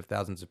tens of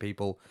thousands of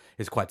people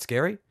is quite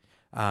scary.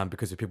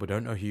 Because if people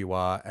don't know who you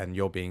are and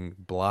you're being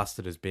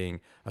blasted as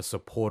being a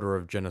supporter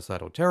of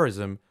genocidal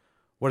terrorism,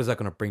 what is that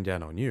going to bring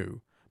down on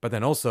you? But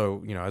then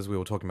also, as we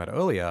were talking about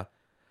earlier,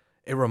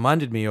 it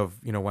reminded me of,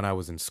 when I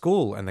was in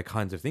school and the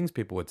kinds of things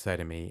people would say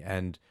to me.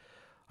 And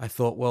I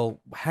thought, well,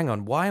 hang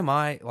on, why am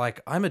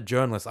I'm a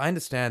journalist. I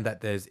understand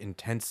that there's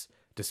intense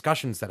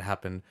discussions that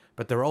happen,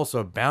 but there are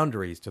also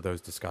boundaries to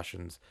those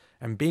discussions.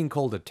 And being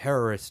called a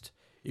terrorist,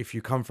 if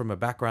you come from a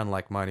background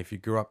like mine, if you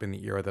grew up in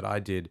the era that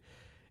I did,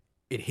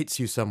 it hits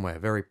you somewhere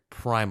very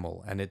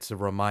primal. And it's a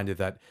reminder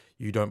that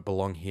you don't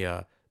belong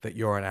here, that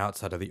you're an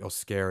outsider, that you're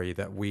scary,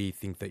 that we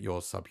think that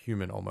you're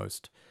subhuman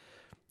almost.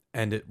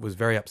 And it was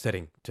very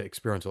upsetting to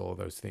experience all of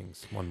those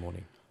things one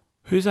morning.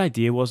 Whose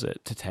idea was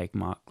it to take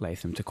Mark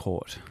Latham to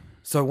court?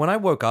 So when I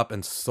woke up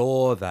and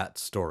saw that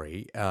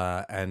story,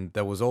 and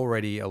there was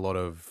already a lot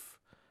of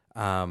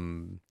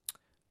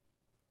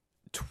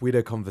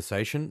Twitter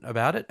conversation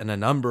about it, and a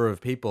number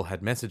of people had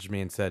messaged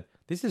me and said,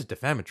 this is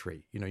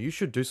defamatory. You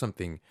should do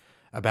something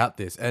about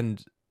this.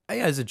 And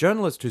as a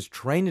journalist who's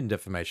trained in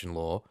defamation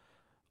law,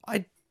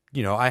 I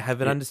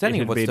have an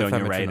understanding of what's defamatory.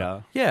 On your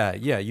radar.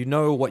 Yeah. You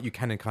know what you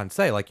can and can't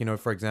say.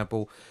 For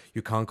example,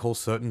 you can't call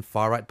certain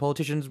far-right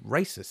politicians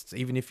racists,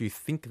 even if you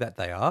think that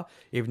they are,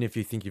 even if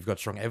you think you've got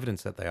strong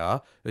evidence that they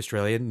are.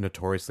 Australia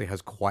notoriously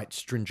has quite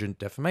stringent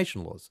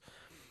defamation laws.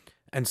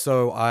 And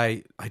so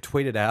I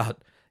tweeted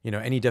out,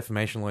 any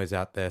defamation lawyers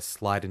out there,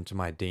 slide into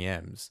my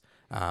DMs.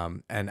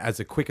 And as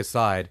a quick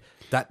aside,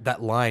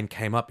 that line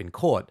came up in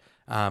court.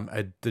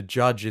 The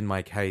judge in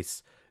my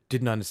case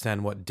didn't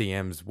understand what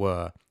DMs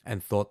were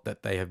and thought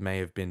that they may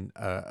have been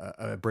a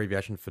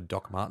abbreviation for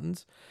Doc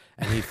Martens.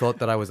 And he thought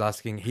that I was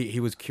asking, he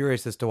was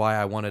curious as to why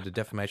I wanted a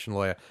defamation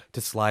lawyer to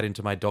slide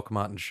into my Doc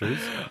Martens shoes.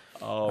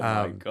 Oh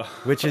my God.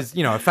 Which is,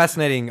 a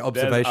fascinating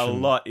observation. There's a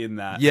lot in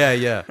that.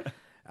 Yeah.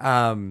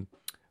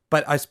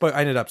 But I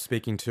ended up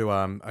speaking to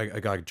a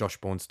guy, Josh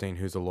Bornstein,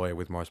 who's a lawyer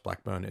with Maurice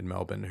Blackburn in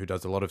Melbourne, who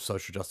does a lot of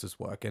social justice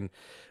work. And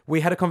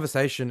we had a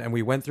conversation and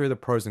we went through the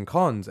pros and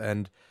cons.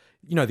 And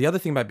the other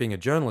thing about being a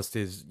journalist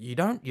is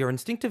you're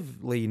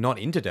instinctively not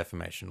into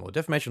defamation law.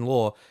 Defamation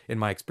law, in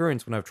my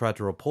experience, when I've tried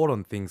to report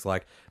on things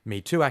like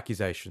Me Too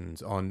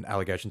accusations, on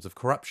allegations of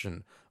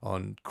corruption,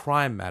 on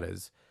crime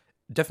matters,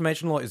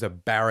 defamation law is a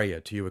barrier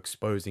to you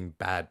exposing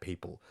bad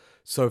people.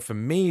 So for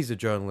me as a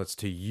journalist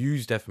to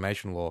use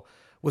defamation law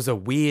was a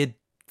weird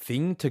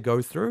thing to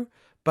go through.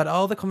 But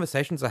all the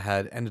conversations I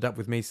had ended up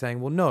with me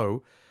saying, well,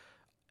 no,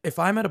 if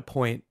I'm at a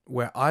point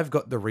where I've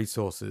got the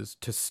resources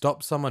to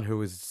stop someone who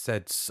has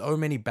said so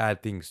many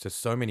bad things to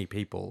so many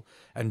people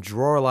and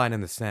draw a line in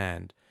the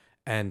sand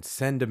and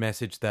send a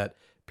message that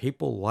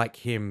people like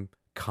him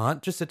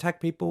can't just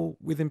attack people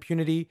with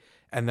impunity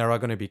and there are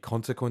going to be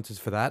consequences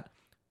for that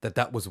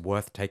was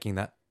worth taking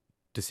that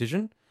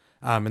decision.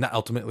 And that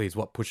ultimately is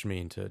what pushed me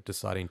into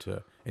deciding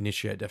to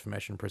initiate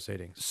defamation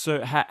proceedings.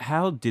 So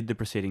how did the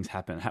proceedings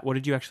happen? What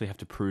did you actually have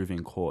to prove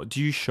in court?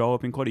 Do you show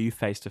up in court? Are you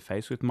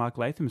face-to-face with Mark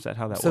Latham? Is that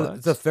how that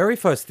works? The very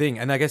first thing,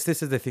 and I guess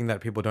this is the thing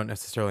that people don't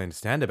necessarily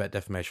understand about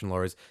defamation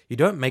law, is you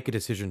don't make a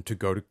decision to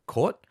go to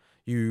court.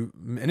 You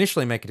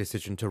initially make a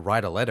decision to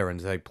write a letter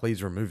and say,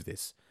 please remove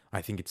this.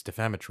 I think it's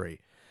defamatory.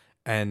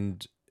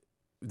 And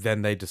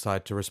then they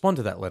decide to respond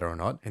to that letter or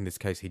not. In this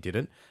case, he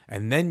didn't.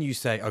 And then you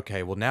say,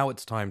 okay, well, now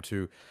it's time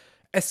to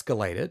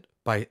escalate it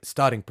by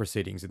starting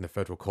proceedings in the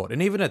federal court.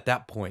 And even at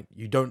that point,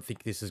 you don't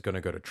think this is going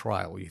to go to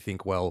trial. You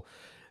think, well,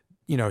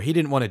 you know, he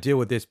didn't want to deal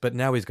with this, but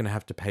now he's going to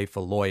have to pay for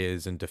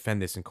lawyers and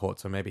defend this in court.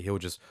 So maybe he'll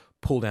just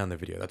pull down the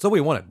video. That's all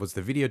we wanted, was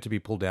the video to be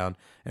pulled down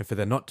and for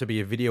there not to be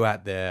a video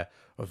out there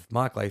of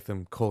Mark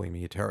Latham calling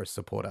me a terrorist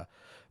supporter.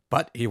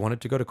 But he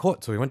wanted to go to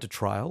court, so he went to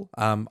trial.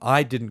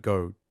 I didn't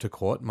go to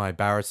court. My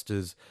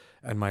barristers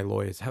and my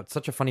lawyers, have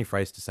such a funny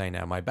phrase to say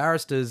now, my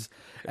barristers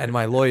and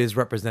my lawyers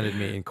represented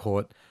me in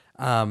court.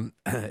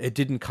 It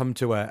didn't come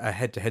to a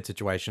head-to-head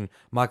situation.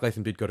 Mark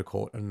Latham did go to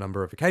court on a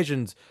number of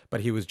occasions, but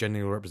he was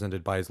generally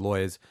represented by his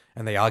lawyers,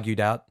 and they argued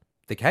out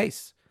the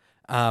case.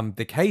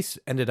 The case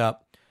ended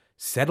up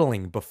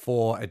settling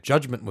before a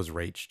judgment was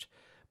reached,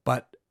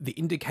 but the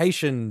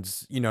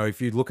indications, you know,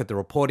 if you look at the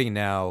reporting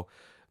now,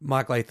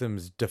 Mark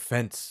Latham's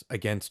defense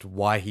against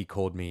why he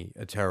called me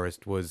a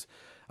terrorist was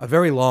a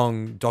very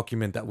long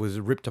document that was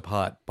ripped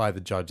apart by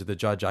the judge. The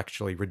judge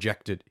actually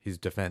rejected his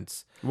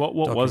defense. What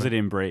was it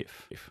in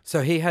brief?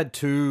 So he had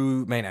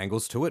two main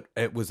angles to it.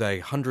 It was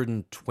a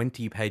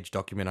 120-page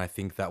document, I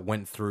think, that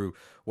went through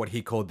what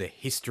he called the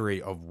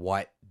history of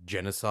white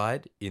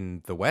genocide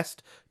in the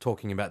West,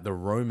 talking about the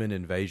Roman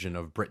invasion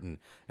of Britain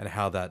and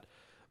how that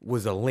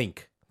was a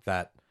link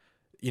that,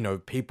 you know,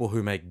 people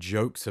who make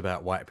jokes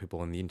about white people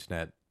on the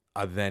internet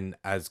are then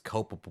as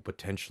culpable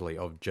potentially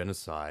of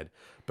genocide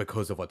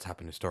because of what's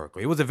happened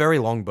historically. It was a very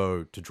long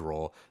bow to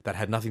draw that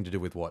had nothing to do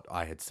with what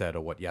I had said or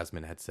what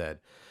Yasmin had said.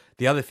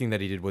 The other thing that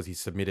he did was he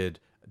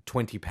submitted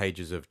 20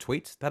 pages of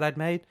tweets that I'd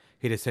made.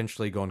 He'd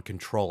essentially gone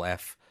Control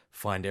F,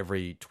 find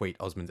every tweet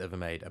Osman's ever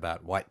made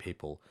about white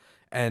people.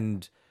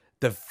 And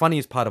the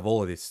funniest part of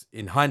all of this,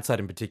 in hindsight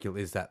in particular,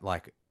 is that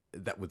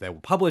they were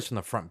published on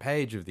the front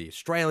page of The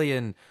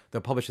Australian, they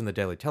were published in the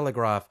Daily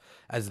Telegraph,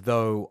 as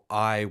though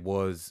I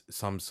was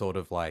some sort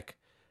of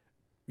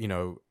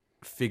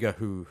figure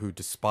who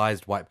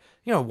despised white.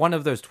 You know, one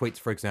of those tweets,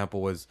 for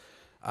example, was,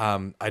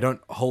 I don't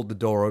hold the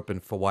door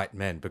open for white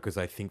men because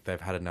I think they've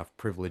had enough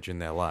privilege in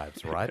their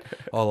lives, right?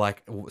 Or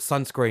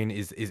sunscreen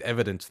is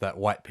evidence that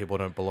white people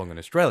don't belong in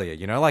Australia,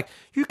 you know?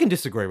 You can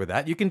disagree with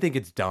that. You can think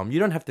it's dumb. You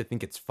don't have to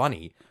think it's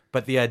funny.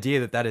 But the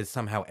idea that is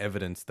somehow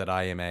evidence that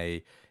I am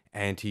a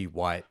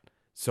anti-white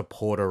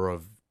supporter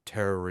of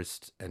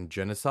terrorist and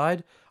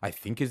genocide, I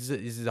think is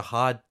a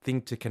hard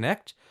thing to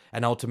connect.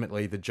 And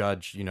ultimately the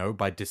judge, you know,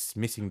 by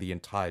dismissing the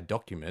entire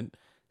document,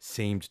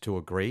 seemed to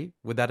agree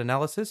with that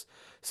analysis.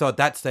 So at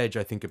that stage,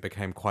 I think it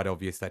became quite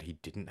obvious that he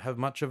didn't have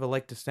much of a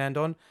leg to stand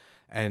on.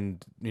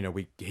 And, you know,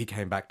 he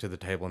came back to the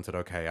table and said,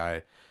 okay,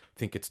 I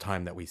think it's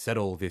time that we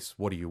settle this.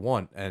 What do you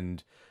want?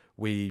 And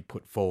we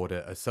put forward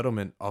a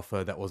settlement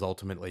offer that was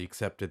ultimately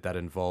accepted that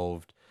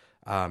involved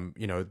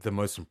the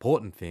most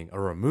important thing, a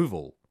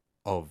removal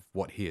of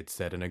what he had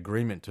said, an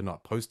agreement to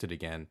not post it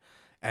again,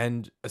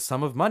 and a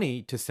sum of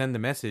money to send the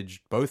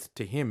message both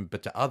to him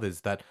but to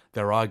others that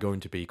there are going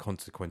to be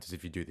consequences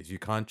if you do this. You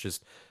can't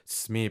just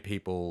smear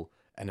people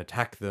and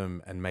attack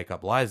them and make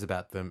up lies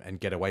about them and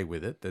get away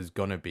with it. There's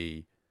going to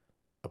be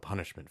a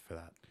punishment for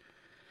that.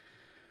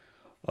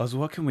 Oz,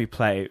 what can we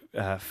play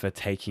for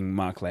taking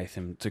Mark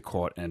Latham to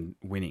court and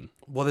winning?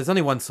 Well, there's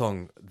only one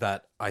song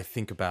that I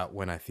think about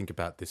when I think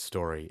about this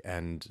story,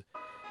 and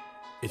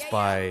it's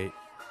by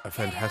a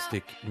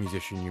fantastic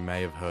musician you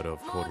may have heard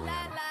of called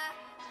Rihanna.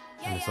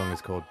 And the song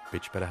is called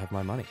Bitch Better Have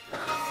My Money.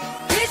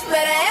 Bitch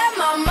better have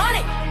my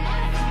money.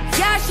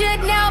 Y'all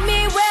should know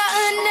me well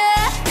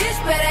enough. Bitch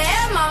better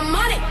have my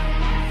money.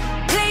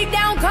 Please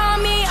don't call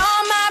me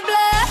on my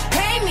blood.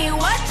 Pay me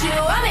what you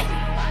want me.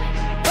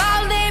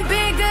 Ballin'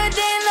 bigger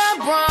than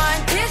LeBron.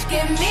 Bitch,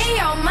 give me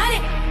your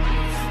money.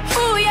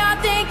 Who y'all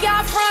think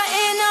y'all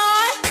frontin'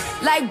 on?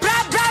 Like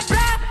blah, blah,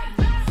 blah.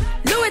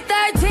 Louis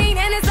 13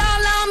 and it's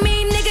all on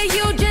me. Nigga,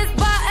 you just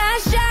bought a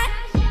shot.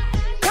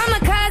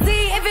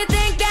 Kamikaze if you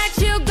think that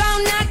you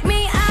gon' knock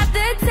me off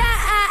the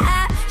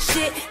top.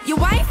 Shit, your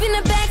wife in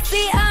the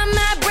backseat of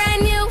my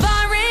brand new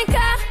foreign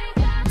car.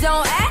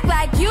 Don't act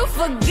like you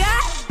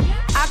forgot.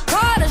 I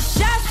called a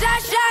shot.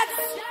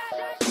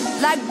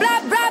 Like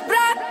blah, blah,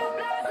 blah.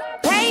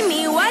 Pay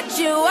me what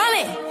you want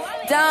me.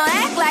 Don't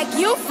act like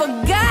you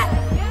forgot.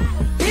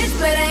 Bitch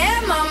better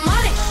have my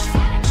money.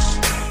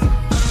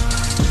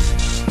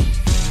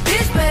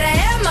 Bitch better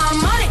have my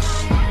money.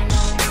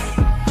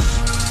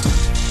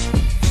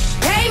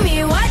 Pay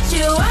me what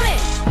you want me.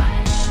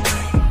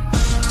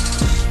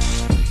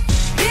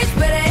 Bitch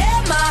better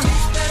have my.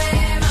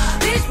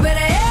 Bitch better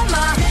have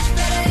my.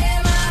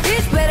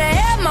 Bitch better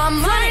have my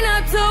money. Sign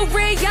up to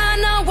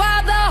Rihanna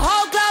while the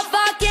whole club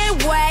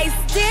fucking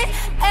wasted.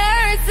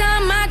 Every time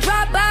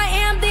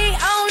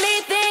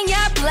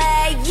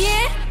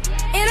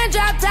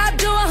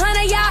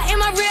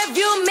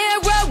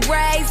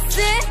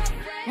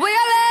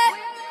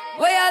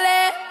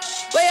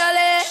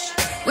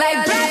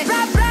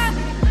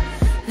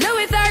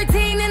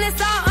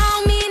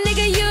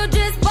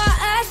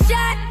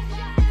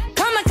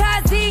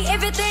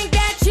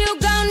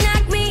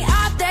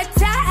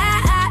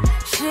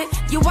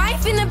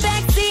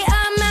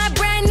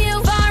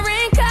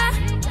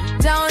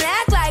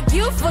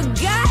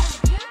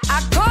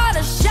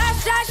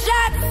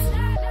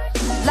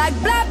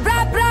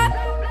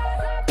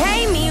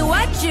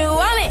you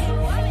want me.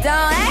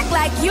 Don't act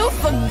like you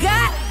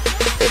forgot.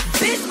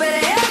 Bitch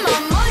better have my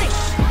money.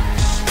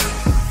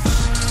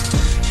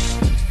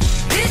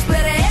 Bitch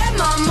better have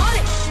my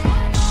money.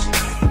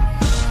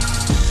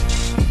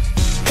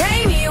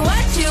 Pay me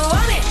what you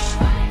want me.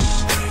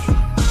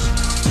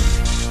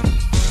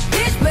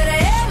 Bitch better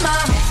have my.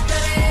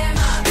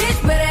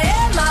 Bitch better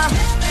have my.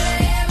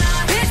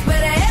 Bitch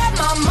better have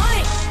my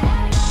money.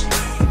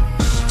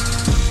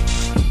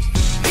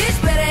 Bitch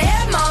better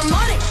have my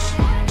money.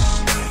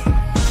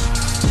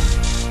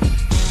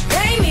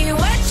 Pay me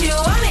what you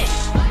want me.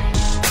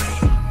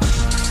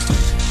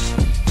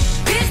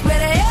 Bitch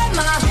better have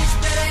my.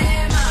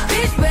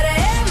 Bitch better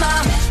have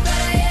my.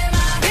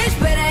 Bitch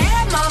better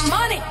have my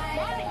money.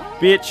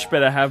 Bitch,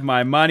 better have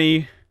my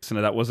money. So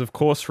that was, of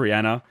course,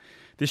 Rihanna.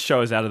 This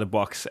show is Out of the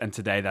Box, and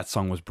today that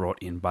song was brought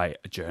in by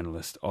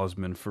journalist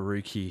Osman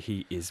Faruqi.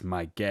 He is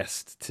my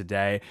guest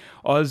today.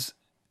 Oz,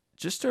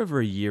 just over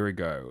a year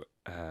ago,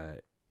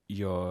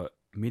 you're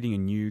meeting a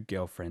new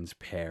girlfriend's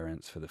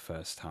parents for the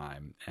first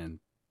time, and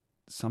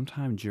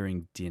sometime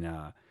during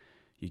dinner,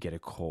 you get a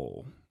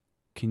call.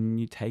 Can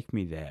you take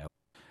me there?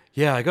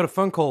 Yeah, I got a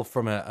phone call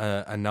from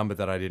a number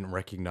that I didn't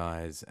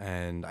recognize,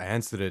 and I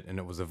answered it, and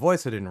it was a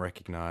voice I didn't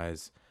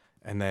recognize.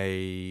 And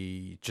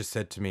they just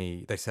said to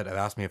me, they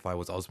asked me if I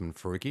was Osman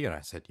Faruqi, and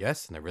I said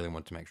yes, and they really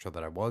wanted to make sure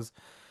that I was.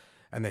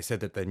 And they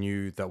said that they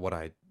knew what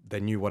I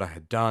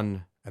had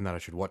done, and that I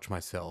should watch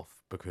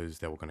myself because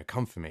they were going to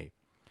come for me.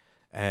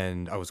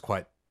 And I was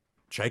quite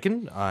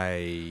shaken.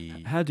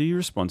 How do you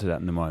respond to that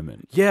in the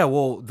moment? Yeah,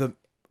 well,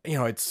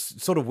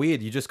 it's sort of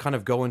weird. You just kind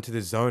of go into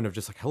this zone of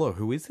just like, hello,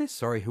 who is this?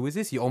 Sorry, who is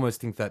this? You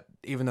almost think that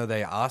even though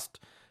they asked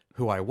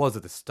who I was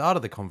at the start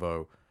of the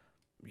convo,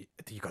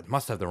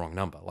 must have the wrong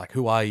number. Like,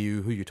 who are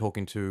you? Who are you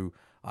talking to?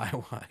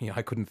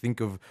 I couldn't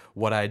think of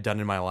what I had done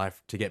in my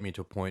life to get me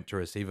to a point to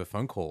receive a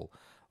phone call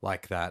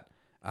like that.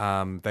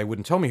 They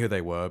wouldn't tell me who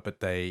they were, but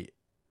they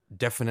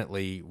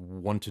definitely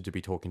wanted to be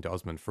talking to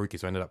Osman Faruqi.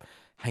 So I ended up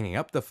hanging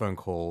up the phone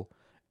call,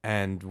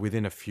 and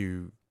within a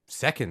few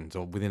seconds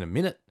or within a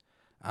minute,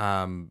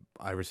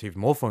 I received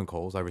more phone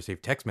calls. I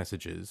received text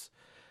messages,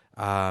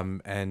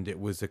 and it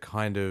was a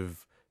kind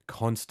of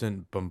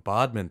constant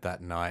bombardment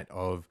that night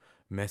of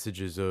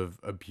messages of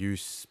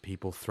abuse,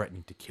 people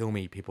threatening to kill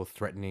me, people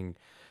threatening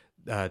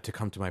to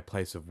come to my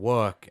place of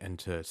work and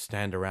to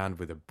stand around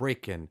with a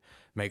brick and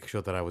make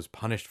sure that I was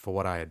punished for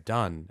what I had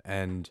done.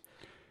 And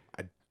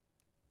I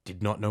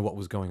did not know what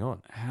was going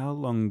on. How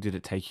long did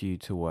it take you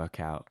to work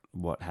out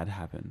what had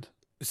happened?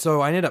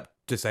 So I ended up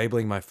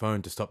disabling my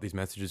phone to stop these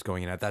messages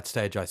going in. At that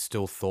stage, I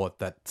still thought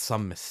that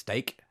some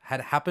mistake had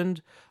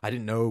happened. I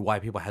didn't know why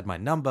people had my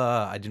number.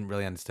 I didn't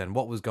really understand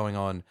what was going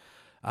on.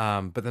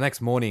 But the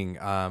next morning,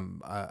 what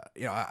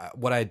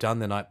I had done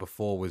the night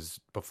before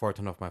was, before I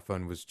turned off my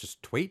phone, was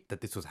just tweet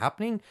that this was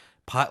happening,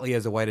 partly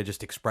as a way to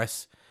just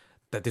express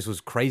that this was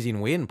crazy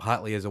and weird, and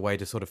partly as a way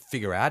to sort of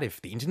figure out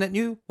if the internet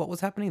knew what was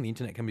happening. The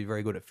internet can be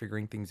very good at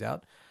figuring things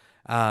out.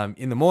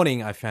 In the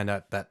morning, I found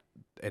out that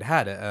it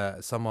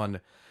had someone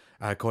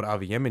called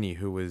Avi Yemeni,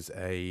 who was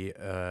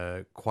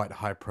a quite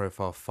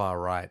high-profile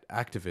far-right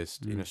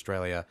activist in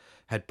Australia,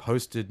 had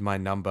posted my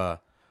number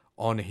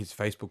on his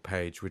Facebook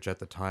page, which at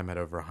the time had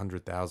over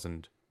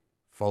 100,000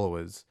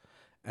 followers,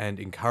 and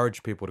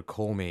encouraged people to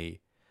call me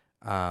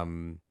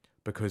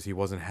because he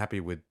wasn't happy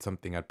with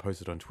something I'd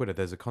posted on Twitter.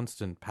 There's a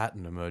constant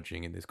pattern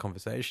emerging in this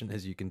conversation,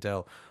 as you can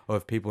tell,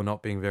 of people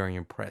not being very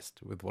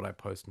impressed with what I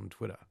post on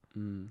Twitter.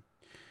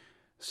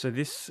 So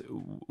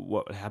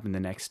what happened the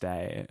next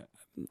day,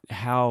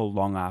 how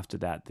long after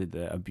that did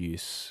the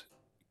abuse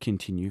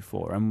continue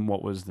for, and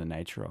what was the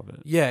nature of it?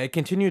 Yeah, it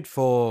continued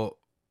for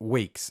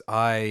weeks.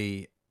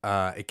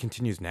 It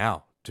continues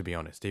now, to be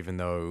honest, even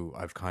though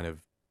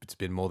it's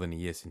been more than a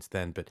year since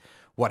then. But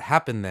what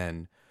happened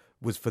then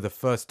was, for the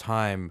first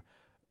time,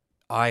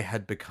 I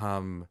had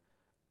become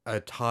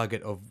a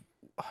target of...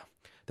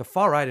 The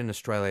far right in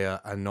Australia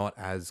are not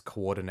as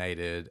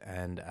coordinated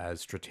and as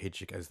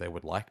strategic as they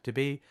would like to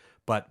be,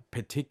 but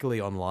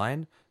particularly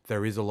online,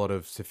 there is a lot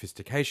of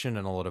sophistication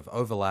and a lot of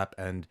overlap,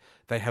 and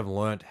they have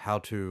learnt how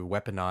to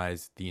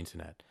weaponize the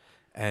internet.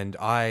 And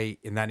I,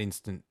 in that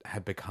instant,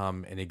 had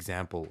become an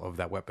example of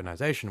that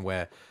weaponization,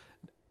 where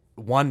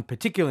one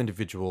particular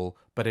individual,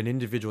 but an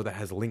individual that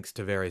has links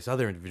to various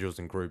other individuals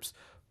and groups,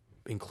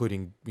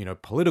 including,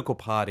 political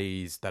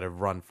parties that have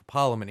run for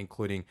parliament,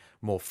 including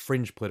more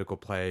fringe political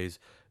players,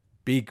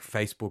 big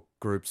Facebook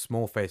groups,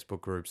 small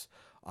Facebook groups.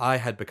 I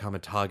had become a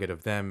target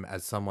of them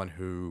as someone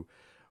who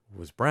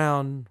was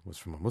brown, was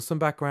from a Muslim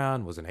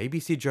background, was an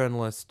ABC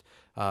journalist,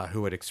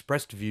 who had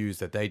expressed views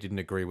that they didn't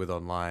agree with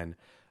online,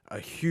 a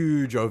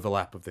huge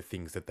overlap of the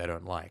things that they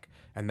don't like.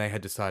 And they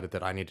had decided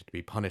that I needed to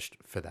be punished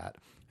for that.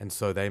 And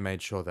so they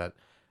made sure that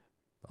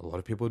a lot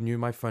of people knew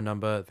my phone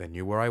number. They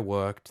knew where I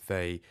worked.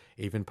 They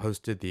even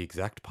posted the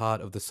exact part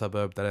of the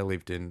suburb that I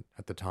lived in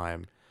at the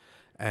time.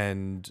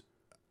 And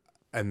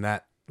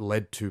that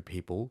led to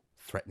people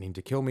threatening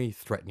to kill me,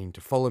 threatening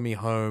to follow me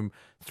home,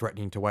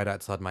 threatening to wait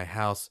outside my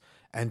house,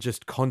 and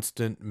just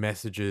constant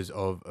messages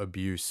of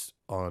abuse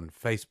on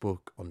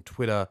Facebook, on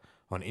Twitter,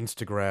 on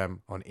Instagram,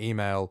 on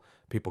email,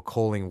 people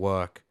calling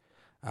work.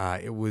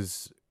 It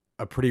was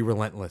a pretty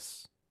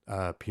relentless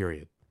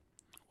period.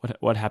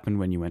 What happened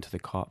when you went to the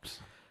cops?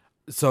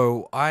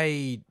 So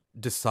I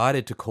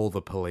decided to call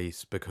the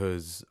police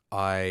because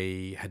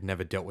I had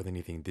never dealt with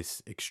anything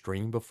this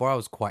extreme before. I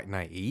was quite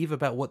naive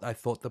about what I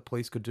thought the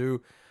police could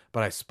do,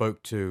 but I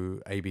spoke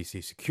to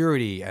ABC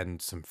security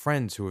and some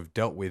friends who have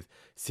dealt with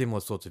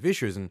similar sorts of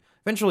issues and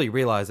eventually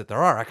realized that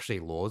there are actually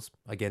laws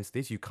against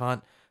this. You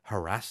can't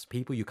harass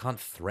people, you can't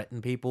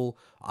threaten people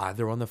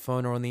either on the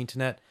phone or on the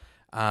internet.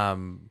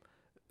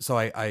 So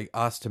I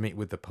asked to meet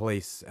with the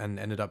police and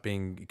ended up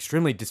being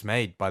extremely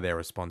dismayed by their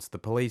response. The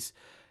police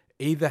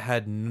either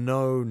had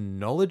no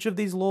knowledge of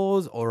these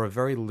laws or a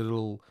very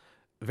little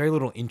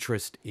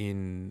interest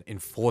in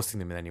enforcing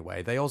them in any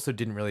way. They also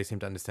didn't really seem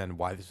to understand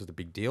why this was a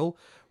big deal.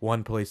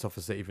 One police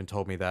officer even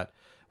told me that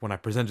when I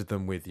presented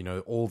them with,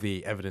 all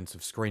the evidence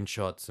of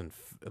screenshots and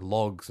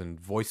logs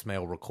and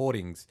voicemail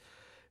recordings,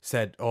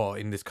 said, "Oh,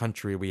 in this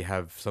country we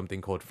have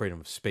something called freedom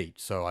of speech,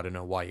 so I don't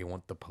know why you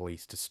want the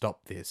police to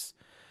stop this."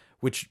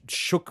 Which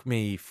shook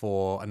me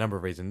for a number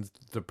of reasons.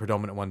 The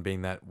predominant one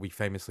being that we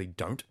famously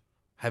don't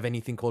have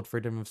anything called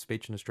freedom of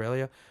speech in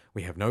Australia.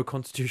 We have no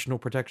constitutional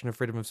protection of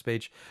freedom of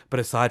speech. But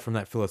aside from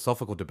that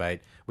philosophical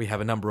debate, we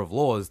have a number of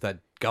laws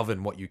that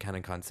govern what you can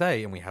and can't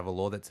say. And we have a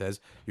law that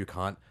says you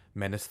can't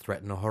menace,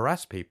 threaten, or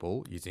harass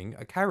people using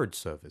a carriage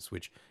service,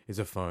 which is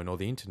a phone or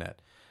the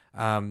internet.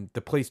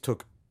 The police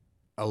took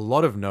a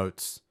lot of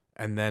notes.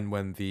 And then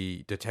when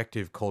the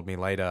detective called me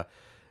later,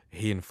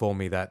 he informed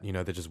me that,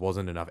 there just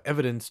wasn't enough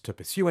evidence to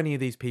pursue any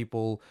of these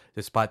people,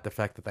 despite the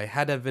fact that they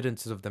had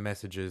evidence of the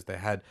messages, they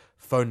had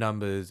phone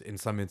numbers. In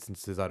some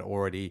instances, I'd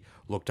already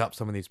looked up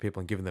some of these people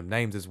and given them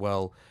names as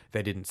well.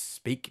 They didn't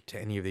speak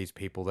to any of these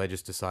people. They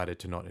just decided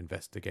to not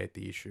investigate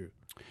the issue.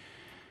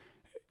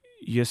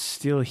 You're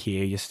still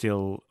here. You're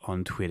still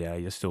on Twitter.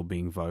 You're still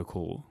being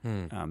vocal,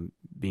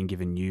 being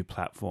given new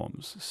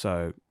platforms.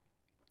 So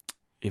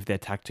if their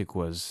tactic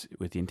was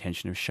with the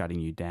intention of shutting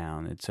you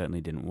down, it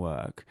certainly didn't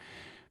work.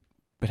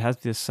 But has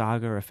this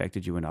saga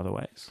affected you in other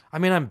ways? I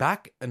mean, I'm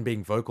back and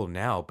being vocal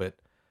now, but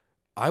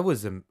I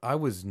was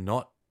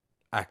not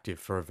active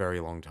for a very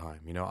long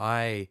time.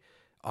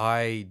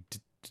 I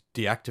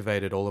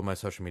deactivated all of my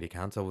social media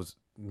accounts. I was,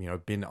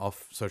 been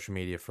off social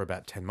media for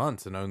about 10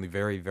 months and only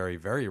very, very,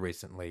 very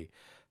recently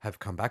have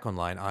come back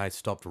online. I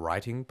stopped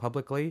writing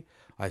publicly.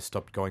 I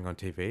stopped going on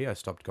TV. I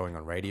stopped going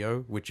on radio,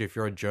 which if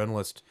you're a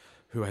journalist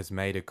who has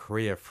made a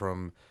career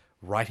from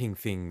writing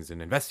things and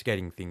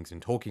investigating things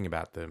and talking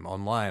about them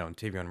online, on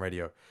TV, on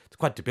radio, it's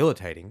quite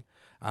debilitating.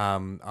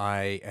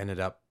 I ended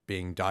up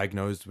being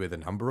diagnosed with a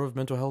number of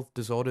mental health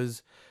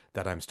disorders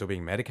that I'm still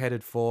being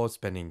medicated for,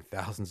 spending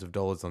thousands of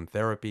dollars on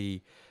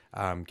therapy,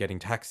 getting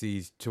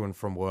taxis to and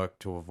from work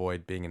to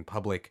avoid being in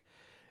public.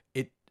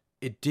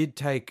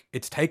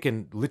 It's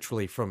taken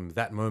literally from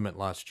that moment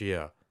last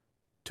year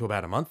to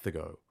about a month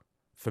ago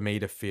for me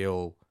to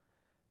feel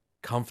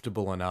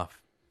comfortable enough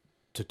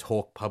to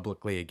talk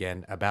publicly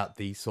again about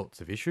these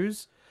sorts of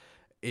issues.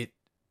 It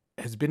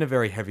has been a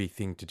very heavy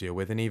thing to deal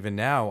with. And even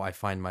now I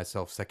find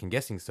myself second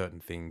guessing certain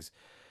things.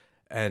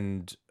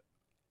 And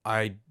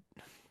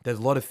there's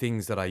a lot of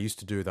things that I used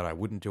to do that I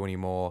wouldn't do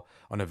anymore.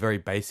 On a very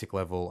basic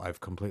level,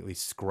 I've completely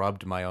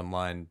scrubbed my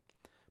online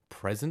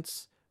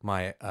presence.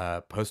 My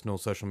personal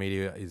social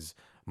media is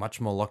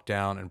much more locked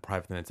down and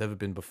private than it's ever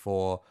been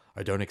before.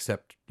 I don't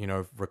accept,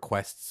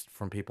 requests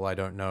from people I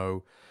don't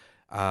know.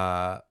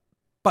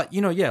 But,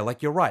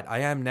 like you're right. I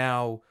am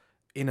now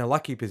in a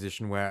lucky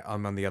position where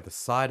I'm on the other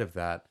side of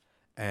that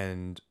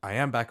and I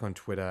am back on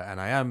Twitter and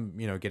I am,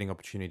 getting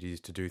opportunities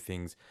to do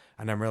things.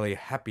 And I'm really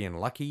happy and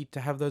lucky to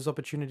have those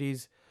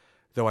opportunities,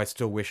 though I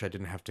still wish I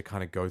didn't have to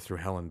kind of go through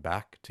hell and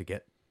back to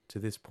get to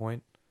this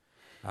point.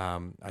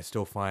 I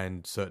still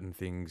find certain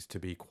things to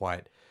be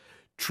quite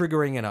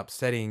triggering and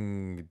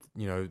upsetting,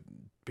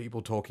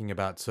 people talking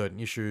about certain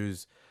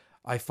issues.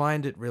 I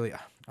find it really...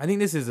 I think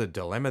this is a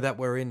dilemma that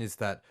we're in, is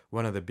that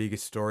one of the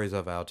biggest stories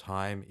of our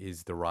time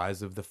is the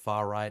rise of the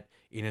far right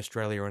in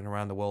Australia and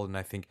around the world, and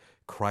I think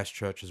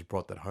Christchurch has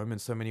brought that home in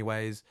so many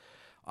ways.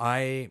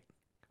 I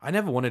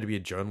never wanted to be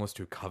a journalist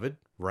who covered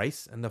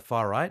race and the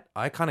far right.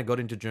 I kind of got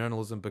into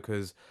journalism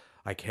because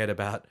I cared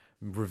about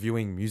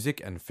reviewing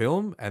music and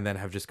film, and then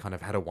have just kind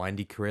of had a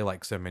windy career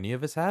like so many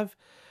of us have.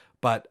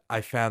 But I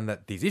found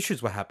that these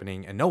issues were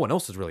happening and no one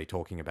else is really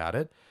talking about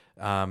it.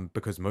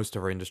 Because most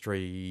of our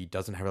industry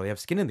doesn't really have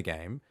skin in the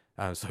game,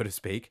 so to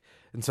speak.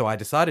 And so I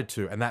decided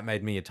to, and that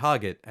made me a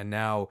target. And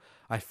now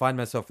I find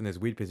myself in this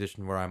weird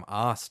position where I'm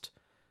asked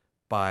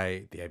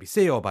by the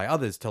ABC or by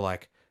others to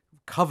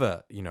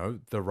cover,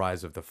 the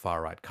rise of the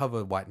far right,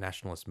 cover white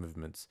nationalist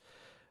movements.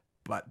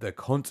 But the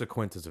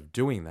consequences of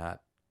doing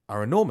that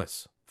are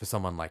enormous for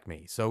someone like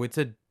me. So it's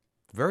a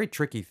very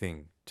tricky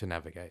thing to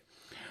navigate.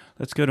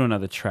 Let's go to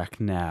another track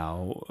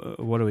now.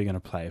 What are we going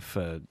to play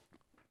for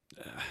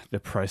the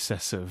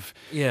process of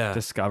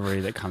discovery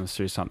that comes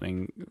through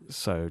something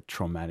so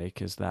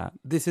traumatic as that.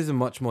 This is a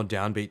much more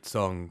downbeat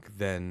song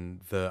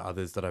than the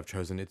others that I've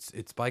chosen.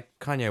 It's by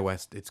Kanye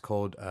West. It's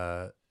called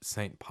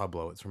Saint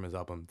Pablo. It's from his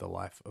album The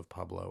Life of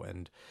Pablo,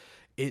 and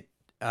it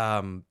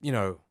you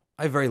know,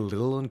 I have very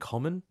little in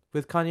common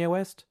with Kanye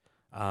West.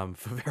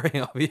 For very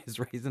obvious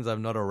reasons.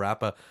 I'm not a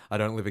rapper. I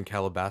don't live in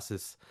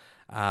Calabasas.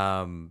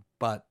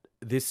 But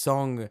this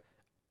song,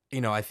 you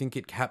know, I think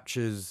it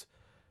captures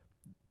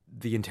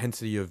the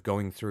intensity of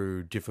going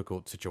through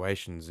difficult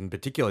situations, in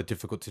particular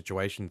difficult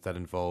situations that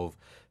involve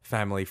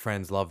family,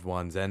 friends, loved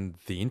ones, and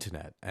the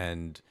internet.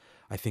 And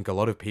I think a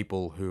lot of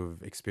people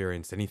who've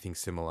experienced anything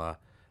similar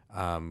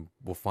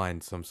will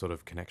find some sort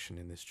of connection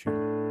in this tune.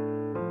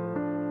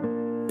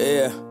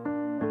 Yeah.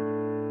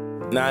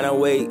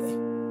 908.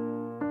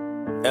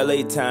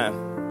 LA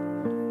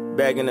time.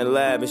 Back in the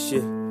lab and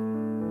shit.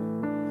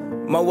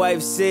 My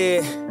wife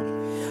said,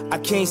 I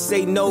can't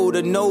say no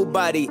to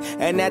nobody,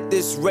 and at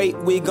this rate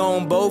we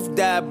gon' both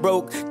die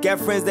broke. Got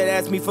friends that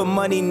ask me for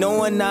money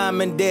knowing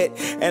I'm in debt,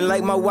 and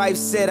like my wife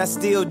said, I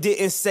still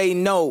didn't say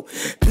no.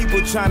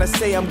 People tryna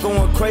say I'm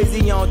going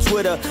crazy on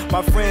Twitter.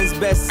 My friend's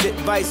best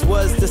advice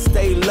was to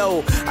stay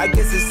low. I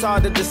guess it's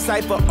hard to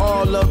decipher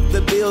all of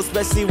the bills,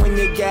 especially when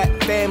you got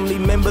family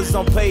members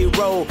on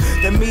payroll.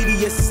 The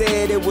media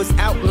said it was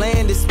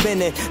outlandish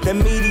spending. The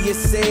media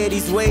said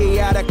he's way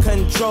out of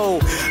control.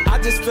 I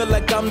just feel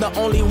like I'm the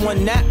only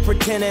one not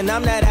pretending.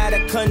 I'm not out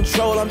of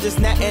control, I'm just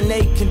not in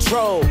a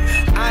control.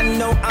 I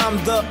know I'm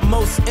the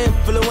most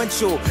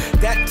influential.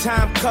 That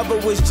time cover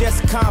was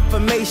just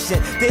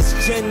confirmation. This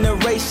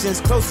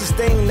generation's closest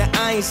thing to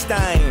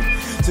Einstein.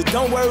 So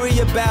don't worry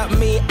about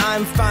me,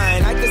 I'm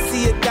fine. I can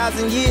see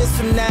 1,000 years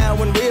from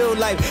now in real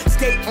life.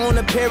 Skate on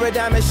a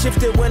paradigm and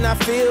shift it when I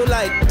feel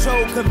like.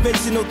 Control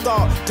conventional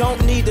thought,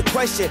 don't need to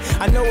question.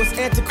 I know it's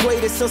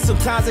antiquated, so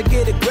sometimes I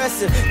get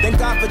aggressive. Thank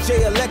God for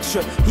Jay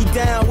Electra, he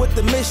down with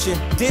the mission.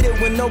 Did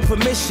it with no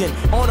permission,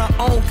 on our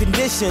own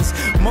conditions.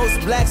 Most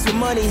blacks with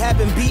money have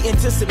been beaten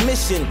to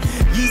submission.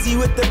 Yeezy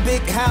with the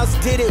big house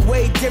did it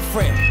way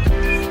different.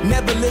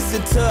 Never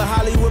listen to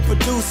Hollywood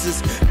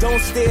producers.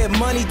 Don't stare at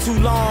money too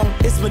long,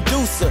 it's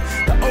Medusa.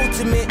 The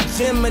ultimate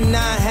Gemini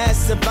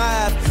has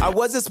survived. I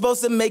wasn't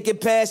supposed to make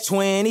it past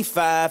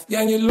 25.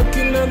 Yeah, you're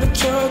looking at the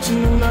church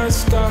in the night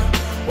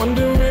sky,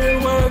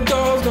 wondering where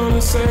God's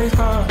gonna say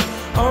hi.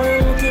 Oh,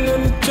 you're looking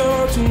at the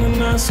church in the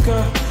night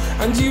sky,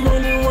 and you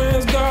wondering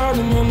where's God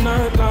in your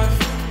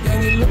nightlife.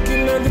 Yeah, you're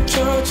looking at the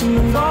church in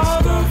the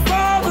night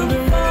sky,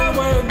 wondering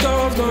where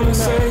God's gonna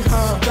say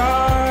hi.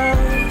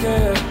 God,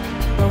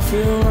 yeah, I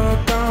feel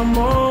like I'm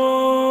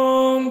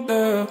on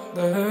there.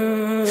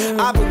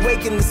 I've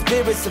awakened the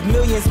spirits of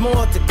millions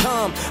more to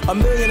come. 1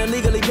 million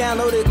illegally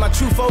downloaded my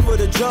truth over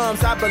the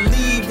drums. I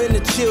believe in the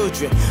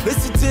children.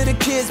 Listen to the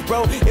kids,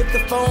 bro. If the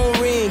phone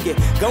ringing,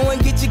 go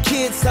and get your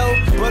kids, ho.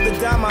 Brother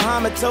Don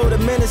Muhammad told the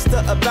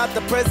minister about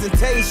the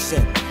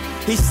presentation.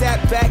 He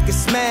sat back and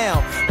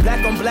smiled.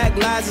 Black on black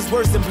lies is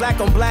worse than black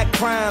on black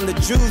crime. The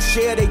Jews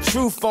share their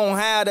truth on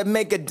how to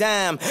make a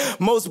dime.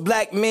 Most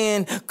black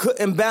men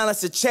couldn't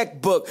balance a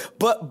checkbook,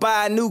 but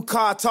buy a new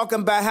car talking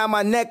about how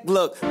my neck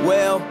look.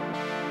 Well,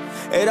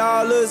 it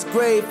all looks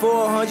great.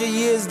 400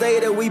 years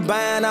later, we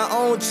buying our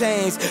own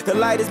chains. The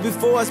light is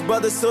before us,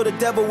 brothers, so the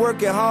devil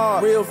working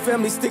hard. Real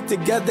families stick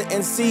together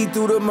and see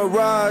through the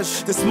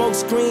mirage. The smoke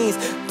screens,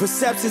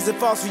 perceptions of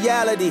false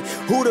reality.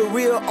 Who the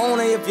real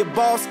owner if your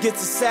boss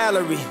gets a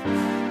salary?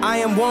 I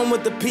am one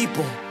with the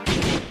people.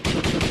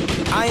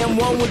 I am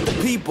one with the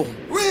people.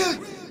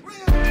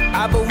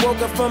 I've been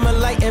woken from a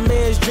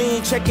nightmare's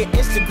dream, checking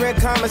Instagram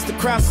comments to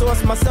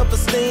crowdsource my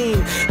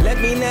self-esteem.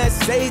 Let me not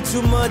say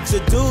too much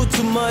or do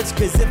too much,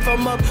 cause if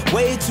I'm up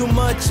way too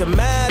much, I'm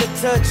out of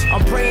touch.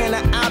 I'm praying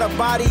an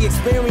out-of-body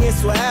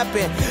experience will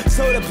happen,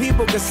 so the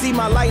people can see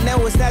my light.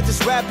 Now it's not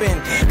just rapping.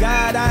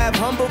 God, I have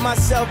humbled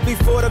myself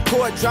before the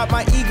court, dropped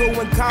my ego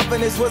when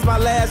confidence was my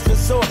last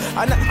resort.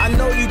 I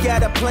know you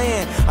got a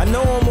plan, I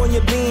know I'm on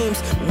your beams.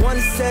 One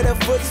set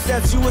of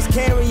footsteps, you was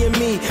carrying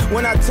me.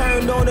 When I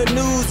turned on the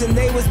news and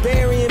they was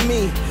burying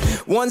me.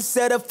 One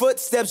set of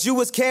footsteps, you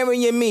was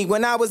carrying me.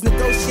 When I was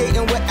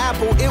negotiating with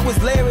Apple, it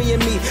was Larry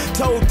and me.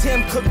 Told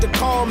Tim Cook to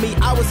call me,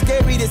 I was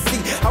scary to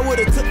see. I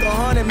would've took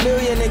 100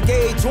 million and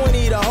gave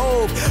 20 to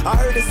Hove. I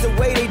heard it's the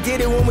way they did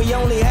it when we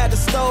only had the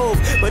stove.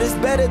 But it's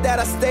better that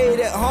I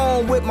stayed at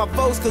home with my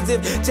folks, cause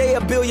if Jay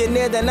a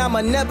billionaire, then I'ma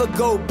never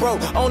go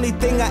broke. Only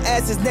thing I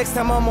ask is next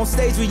time I'm on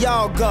stage, we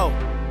all go.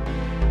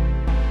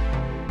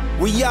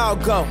 We all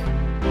go.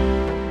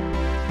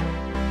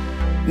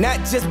 Not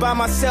just by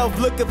myself,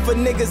 looking for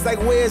niggas like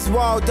where's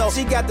Waldo.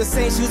 She got the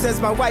same shoes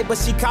as my wife, but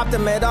she copped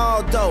them at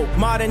Aldo.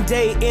 Modern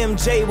day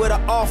MJ with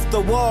an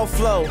off-the-wall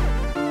flow.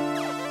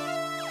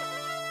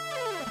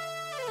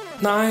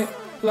 Night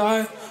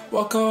light,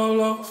 walk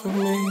all over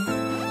me.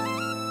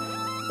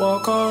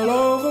 Walk all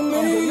over me.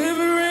 I'm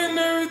delivering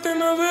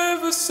everything I've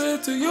ever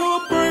said to your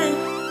brain.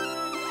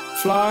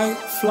 Fly,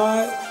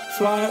 fly,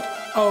 fly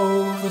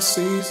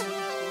overseas.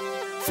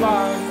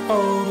 Fly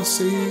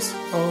overseas,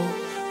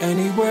 oh.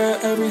 Anywhere,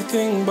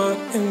 everything but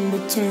in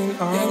between.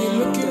 And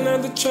you're looking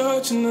at the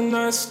church in the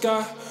night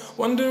sky,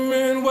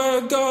 wondering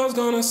where God's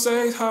gonna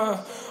say hi.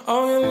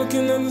 Oh, you're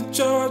looking at the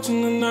church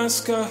in the night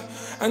sky,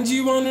 and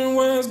you wondering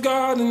where's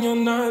God in your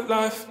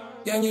nightlife.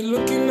 Yeah, and you're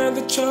looking at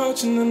the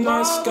church in the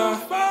night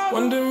sky,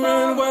 wondering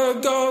where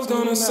God's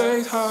gonna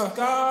say hi.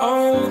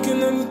 Oh, you're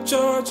looking at the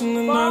church in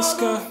the night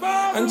sky,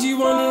 and you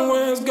wondering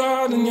where's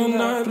God in your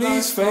nightlife.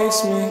 Please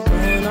face me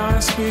when I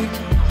speak.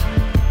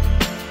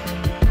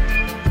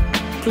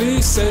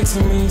 Please say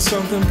to me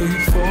something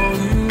before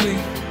you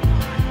leave.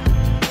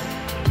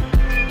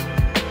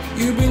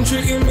 You've been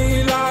treating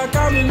me like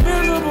I'm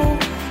invisible,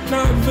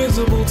 not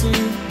visible to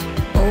you.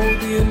 Oh,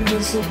 the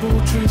invisible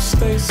truth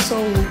stays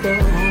sober.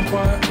 I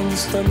quite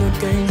understand the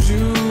games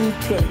you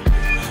play.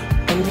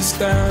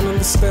 Understand.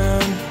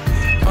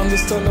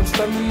 I'm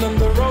standing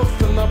under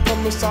oath, and I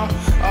promise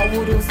I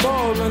wouldn't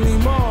fall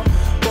anymore.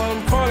 But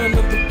I'm crying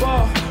at the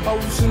bar. I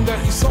wishing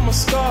that you saw my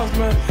scars,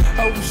 man.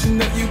 I wishing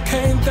that you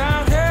came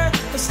down here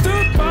and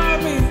stood by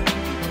me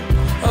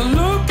and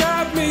look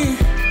at me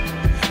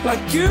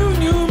like you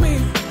knew me.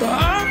 But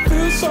I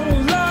feel so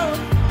alone,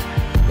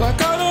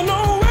 like I don't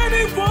know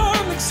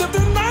anyone except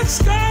the night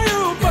sky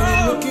above.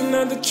 And you're looking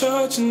at the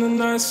church in the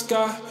night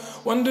sky,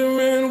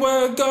 wondering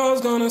where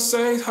God's gonna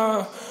say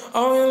hi.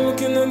 Oh, you're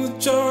looking at the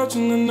church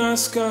in the night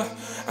sky,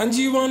 and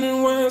you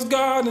wondering where's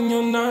God in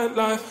your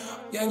nightlife.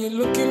 Yeah, and you're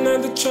looking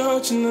at the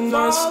church in the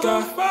night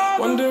sky,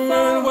 wondering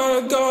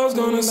where God's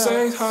gonna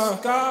say hi.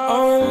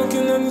 Oh, you're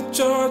looking at the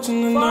church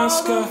in the night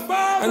sky,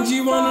 and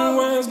you wondering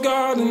where's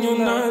God in your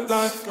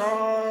nightlife.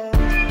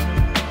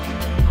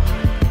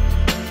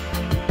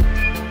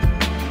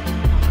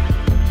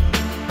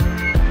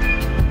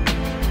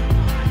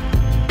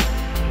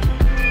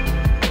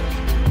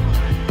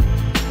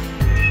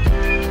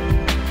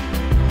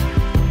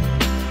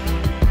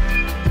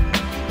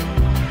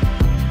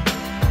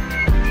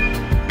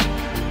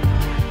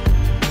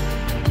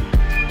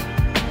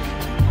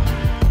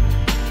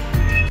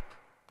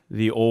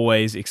 The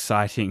always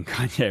exciting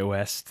Kanye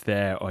West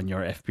there on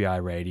your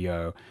FBI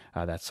radio.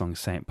 That song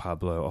Saint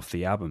Pablo off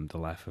the album The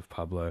Life of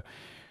Pablo.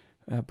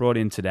 Brought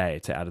in today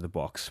to Out of the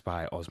Box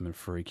by Osman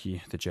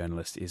Faruqi. The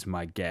journalist is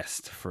my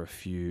guest for a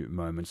few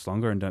moments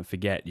longer. And don't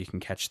forget, you can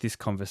catch this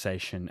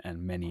conversation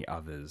and many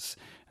others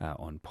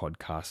on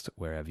podcast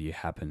wherever you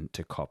happen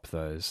to cop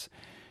those.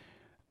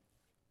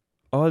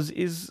 Oz,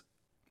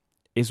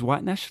 is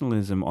white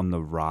nationalism on the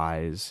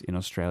rise in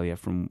Australia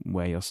from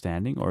where you're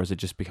standing, or is it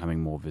just becoming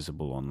more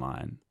visible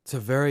online?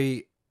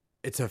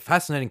 It's a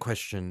fascinating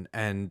question,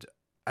 and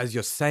as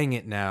you're saying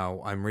it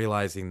now, I'm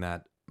realizing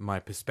that my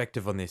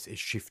perspective on this is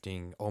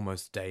shifting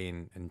almost day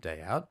in and day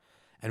out.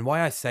 And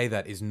why I say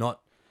that is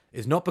not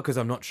because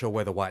I'm not sure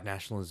whether white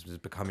nationalism is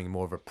becoming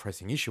more of a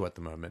pressing issue at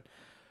the moment.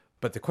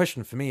 But the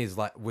question for me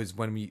was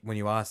when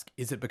you ask,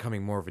 is it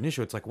becoming more of an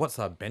issue? It's like, what's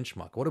our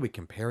benchmark? What are we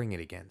comparing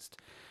it against?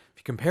 If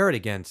you compare it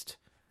against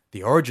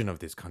the origin of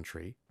this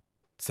country,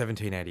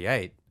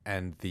 1788,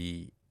 and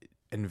the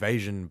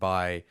invasion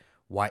by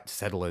white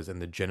settlers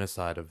and the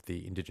genocide of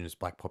the indigenous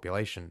black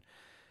population,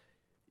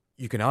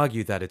 you can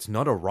argue that it's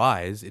not a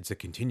rise, it's a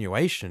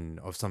continuation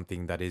of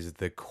something that is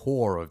the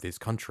core of this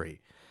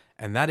country.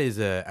 And that is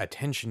a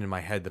tension in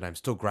my head that I'm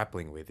still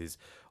grappling with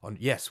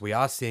yes, we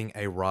are seeing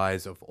a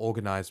rise of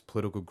organized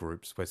political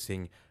groups. We're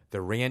seeing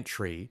the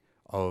re-entry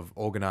of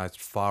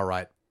organized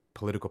far-right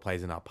political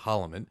players in our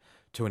parliament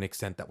to an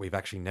extent that we've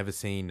actually never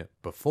seen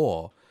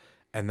before.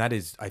 And that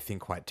is, I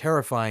think, quite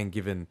terrifying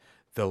given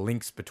the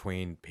links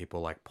between people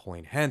like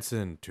Pauline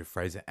Hanson to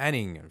Fraser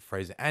Anning and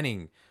Fraser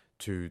Anning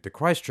to the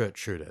Christchurch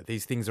shooter.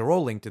 These things are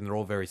all linked and they're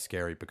all very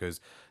scary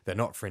because they're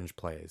not fringe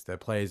players. They're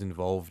players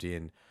involved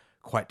in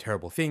quite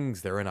terrible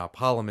things. They're in our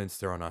parliaments,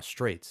 they're on our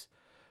streets.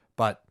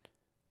 But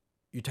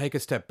you take a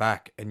step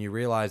back and you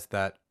realize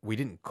that we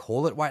didn't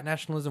call it white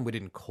nationalism, we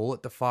didn't call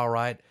it the far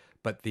right,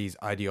 but these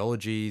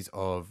ideologies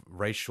of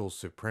racial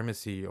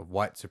supremacy, of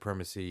white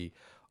supremacy,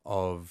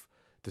 of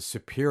the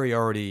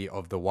superiority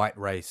of the white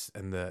race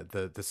and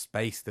the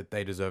space that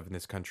they deserve in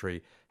this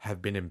country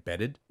have been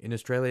embedded in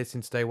Australia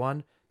since day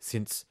one,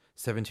 since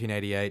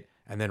 1788,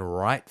 and then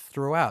right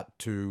throughout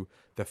to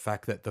the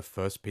fact that the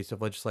first piece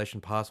of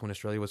legislation passed when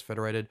Australia was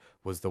federated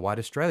was the White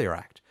Australia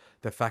Act.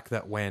 The fact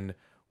that when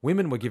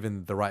women were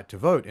given the right to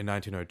vote in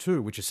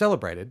 1902, which is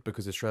celebrated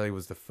because Australia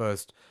was the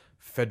first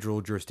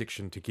federal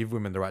jurisdiction to give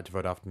women the right to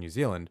vote after New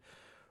Zealand,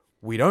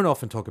 we don't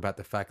often talk about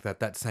the fact that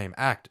that same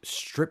act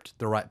stripped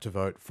the right to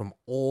vote from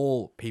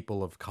all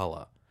people of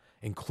colour,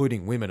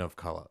 including women of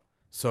colour.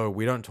 So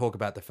we don't talk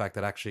about the fact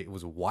that actually it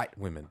was white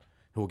women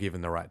who were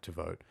given the right to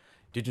vote.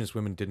 Indigenous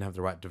women didn't have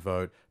the right to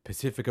vote.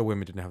 Pacifica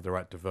women didn't have the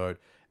right to vote.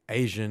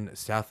 Asian,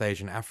 South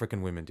Asian,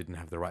 African women didn't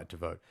have the right to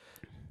vote.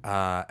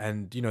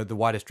 And, the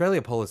White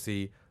Australia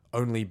policy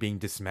only being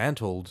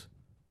dismantled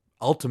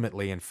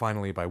ultimately and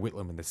finally by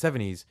Whitlam in the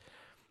 70s.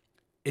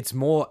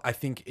 I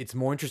think it's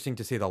more interesting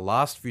to see the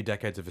last few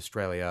decades of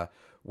Australia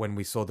when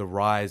we saw the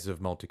rise of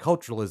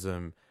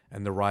multiculturalism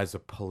and the rise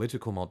of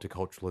political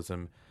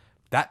multiculturalism.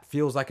 That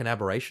feels like an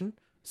aberration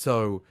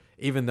So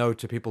even though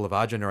to people of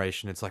our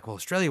generation, it's like, well,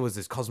 Australia was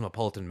this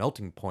cosmopolitan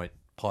melting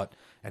pot,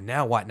 and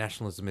now white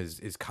nationalism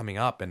is coming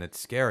up and it's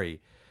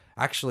scary.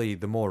 Actually,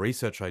 the more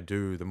research I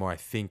do, the more I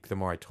think, the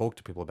more I talk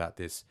to people about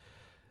this,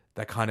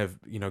 that kind of,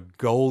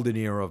 golden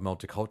era of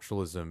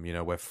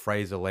multiculturalism, where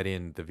Fraser let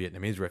in the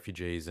Vietnamese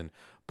refugees and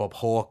Bob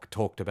Hawke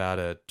talked about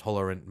a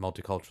tolerant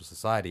multicultural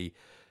society,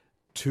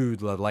 to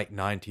the late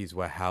 90s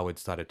where Howard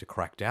started to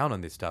crack down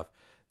on this stuff.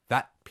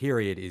 That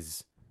period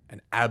is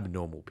an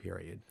abnormal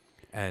period.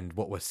 And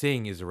what we're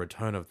seeing is a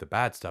return of the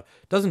bad stuff.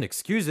 Doesn't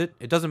excuse it.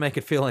 It doesn't make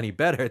it feel any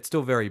better. It's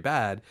still very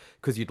bad,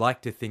 because you'd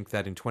like to think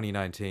that in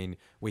 2019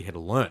 we had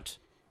learnt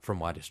from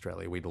White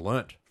Australia. We'd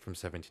learnt from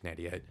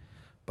 1788.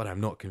 But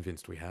I'm not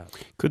convinced we have.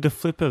 Could the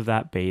flip of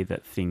that be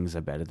that things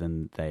are better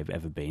than they've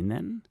ever been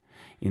then,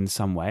 in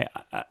some way?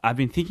 I've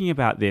been thinking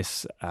about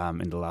this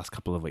in the last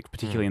couple of weeks,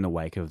 particularly in the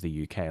wake of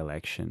the UK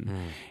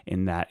election,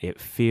 in that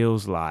it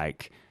feels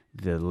like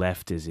the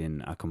left is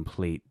in a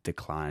complete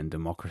decline,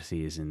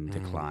 democracy is in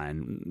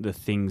decline. The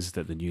things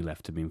that the New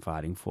Left have been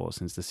fighting for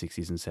since the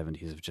 60s and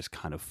 70s have just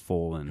kind of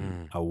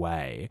fallen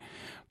away.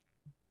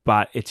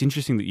 But it's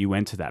interesting that you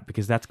went to that,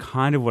 because that's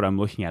kind of what I'm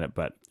looking at it,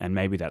 and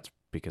maybe that's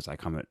because I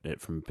come at it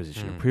from a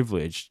position of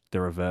privilege.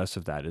 The reverse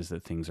of that is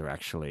that things are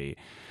actually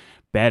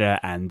better,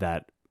 and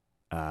that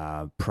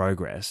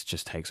progress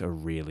just takes a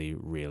really,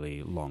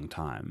 really long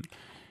time.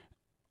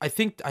 I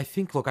think this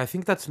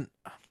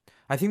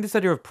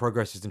idea of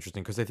progress is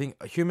interesting, because I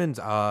think humans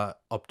are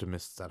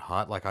optimists at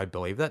heart. Like, I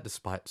believe that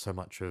despite so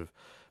much of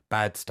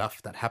bad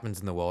stuff that happens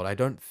in the world, I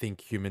don't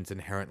think humans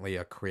inherently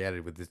are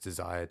created with this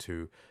desire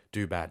to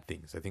do bad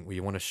things. I think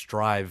we want to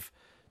strive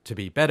to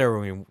be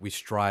better, and we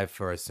strive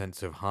for a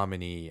sense of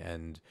harmony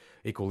and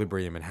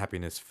equilibrium and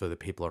happiness for the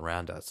people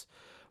around us.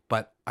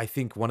 But I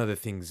think one of the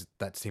things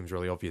that seems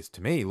really obvious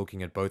to me,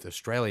 looking at both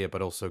Australia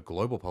but also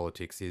global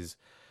politics, is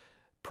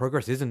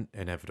progress isn't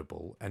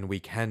inevitable, and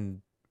we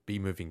can be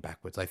moving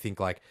backwards. I think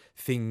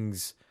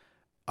things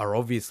are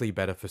obviously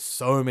better for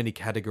so many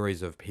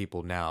categories of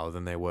people now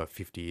than they were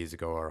 50 years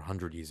ago or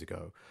 100 years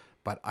ago.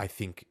 But I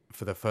think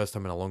for the first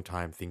time in a long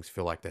time, things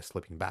feel like they're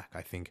slipping back.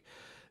 I think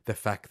the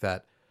fact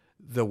that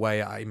the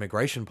way our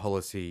immigration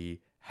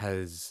policy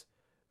has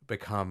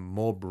become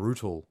more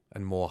brutal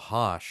and more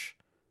harsh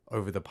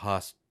over the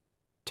past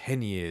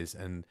 10 years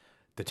and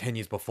the 10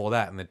 years before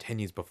that and the 10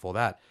 years before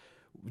that,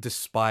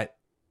 despite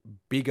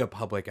bigger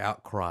public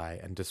outcry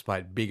and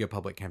despite bigger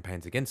public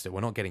campaigns against it, we're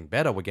not getting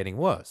better, we're getting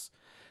worse.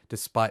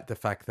 Despite the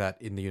fact that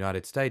in the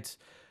United States,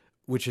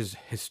 which has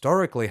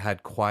historically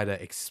had quite an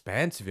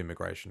expansive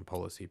immigration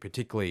policy,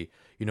 particularly,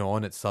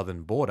 on its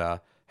southern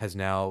border, has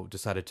now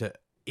decided to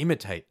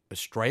imitate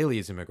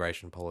Australia's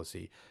immigration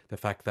policy. The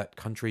fact that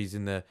countries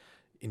in the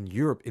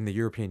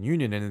European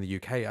Union and in the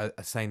UK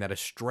are saying that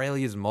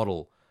Australia's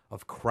model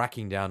of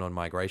cracking down on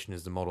migration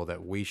is the model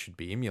that we should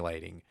be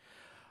emulating.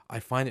 I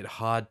find it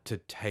hard to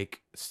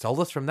take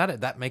solace from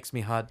that. That makes me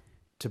hard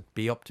to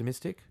be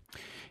optimistic.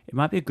 It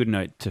might be a good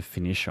note to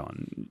finish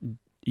on.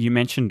 You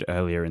mentioned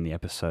earlier in the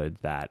episode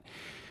that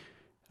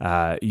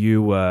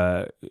you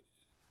were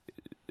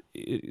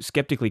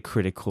skeptically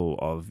critical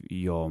of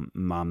your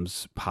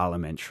mum's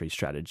parliamentary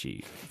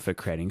strategy for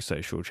creating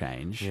social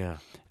change. Yeah.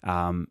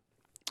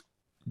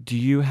 Do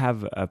you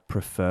have a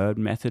preferred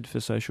method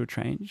for social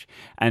change?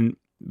 And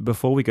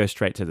before we go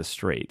straight to the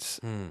streets,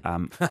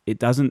 it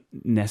doesn't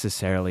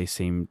necessarily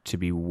seem to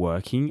be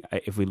working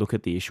if we look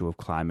at the issue of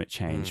climate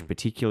change,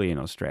 particularly in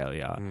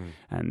Australia.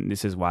 And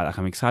this is why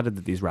I'm excited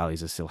that these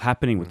rallies are still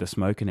happening with the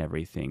smoke and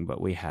everything. But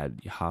we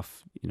had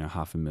half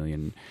a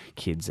million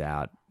kids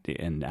out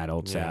and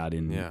adults out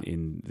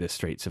in the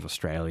streets of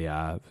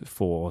Australia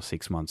 4 or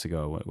 6 months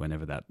ago,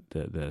 whenever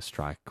the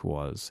strike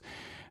was.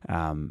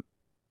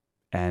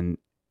 And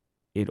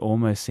it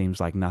almost seems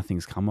like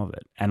nothing's come of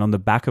it. And on the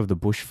back of the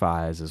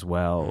bushfires as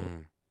well,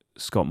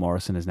 Scott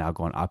Morrison has now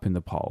gone up in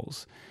the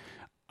polls.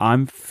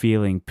 I'm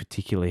feeling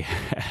particularly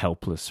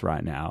helpless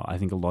right now. I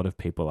think a lot of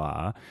people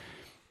are.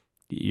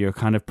 You're a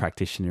kind of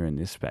practitioner in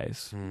this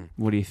space.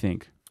 What do you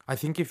think? I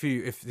think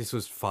if this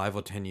was 5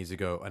 or 10 years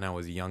ago and I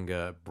was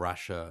younger,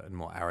 brasher, and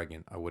more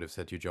arrogant, I would have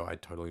said to you, Joe, I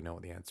totally know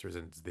what the answer is,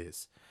 and it's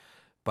this.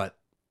 But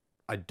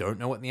I don't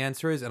know what the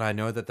answer is, and I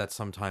know that that's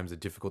sometimes a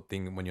difficult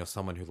thing when you're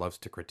someone who loves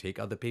to critique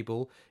other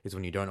people, is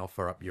when you don't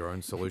offer up your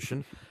own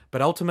solution.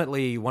 But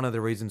ultimately, one of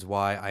the reasons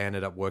why I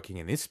ended up working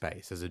in this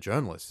space as a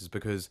journalist is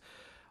because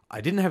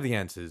I didn't have the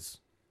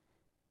answers,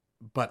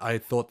 but I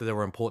thought that there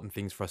were important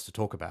things for us to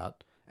talk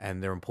about,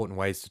 and there are important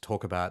ways to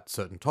talk about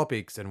certain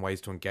topics and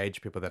ways to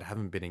engage people that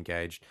haven't been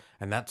engaged,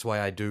 and that's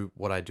why I do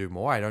what I do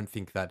more. I don't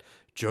think that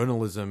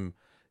journalism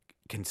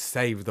can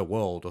save the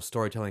world or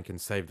storytelling can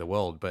save the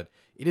world, but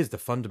it is the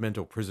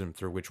fundamental prism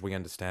through which we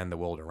understand the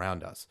world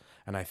around us.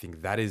 And I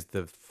think that is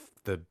the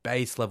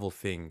base level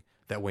thing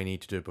that we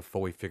need to do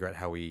before we figure out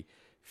how we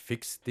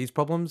fix these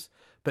problems.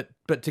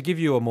 But to give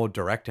you a more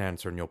direct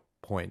answer on your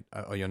point,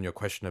 on your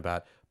question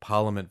about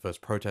parliament versus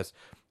protest,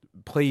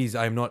 please,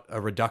 I'm not a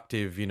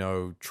reductive,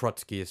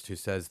 Trotskyist who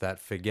says that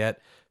forget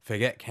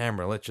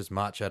camera, let's just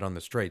march out on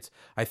the streets.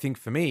 I think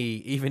for me,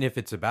 even if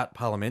it's about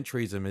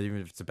parliamentarism,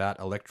 even if it's about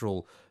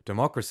electoral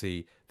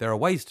democracy, there are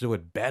ways to do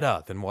it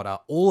better than what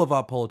all of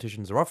our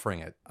politicians are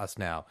offering us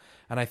now.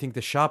 And I think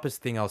the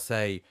sharpest thing I'll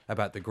say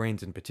about the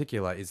Greens in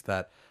particular is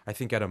that I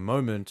think at a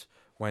moment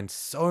when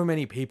so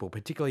many people,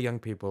 particularly young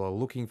people, are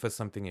looking for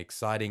something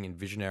exciting and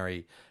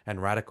visionary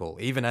and radical,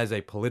 even as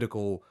a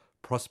political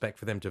prospect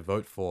for them to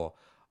vote for,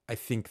 I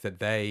think that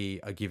they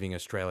are giving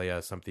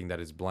Australia something that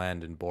is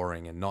bland and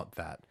boring and not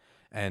that.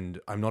 And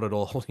I'm not at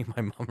all holding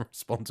my mum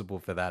responsible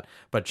for that,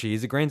 but she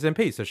is a Greens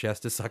MP, so she has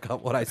to suck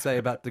up what I say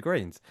about the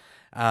Greens.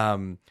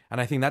 And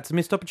I think that's a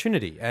missed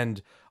opportunity.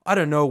 And I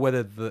don't know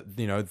whether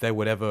they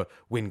would ever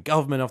win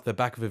government off the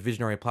back of a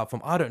visionary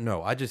platform. I don't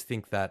know. I just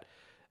think that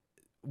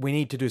we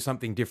need to do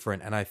something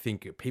different. And I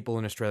think people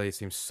in Australia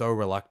seem so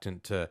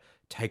reluctant to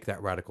take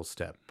that radical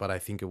step. But I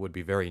think it would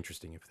be very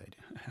interesting if they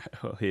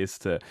did. Well, here's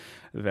to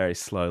very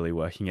slowly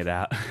working it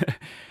out.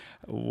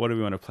 What do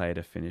we want to play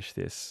to finish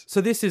this? So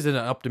this is an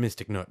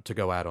optimistic note to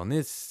go out on.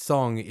 This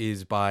song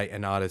is by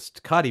an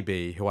artist, Cardi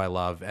B, who I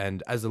love.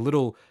 And as a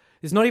little...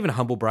 It's not even a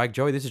humble brag,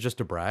 Joey. This is just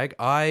a brag.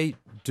 I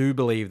do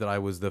believe that I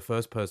was the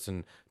first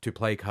person to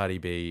play Cardi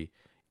B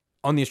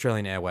on the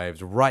Australian airwaves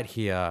right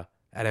here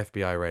at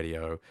FBI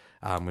Radio.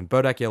 When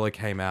Bodak Yellow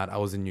came out, I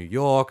was in New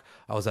York.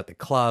 I was at the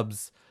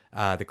clubs.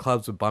 The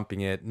clubs were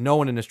bumping it. No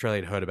one in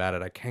Australia had heard about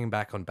it. I came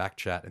back on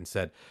Backchat and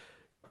said,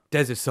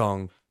 there's this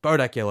song,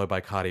 Bodak Yellow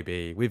by Cardi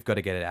B. We've got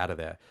to get it out of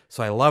there.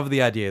 So I love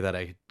the idea that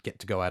I get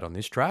to go out on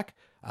this track.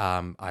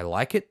 I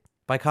like it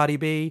by Cardi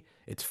B.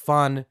 It's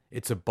fun.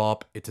 It's a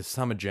bop. It's a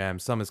summer jam.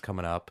 Summer's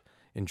coming up.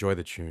 Enjoy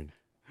the tune.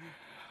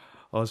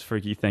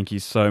 Osman Faruqi, thank you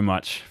so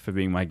much for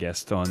being my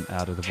guest on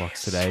Out of the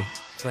Box today.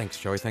 Thanks,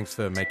 Joey. Thanks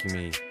for making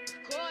me...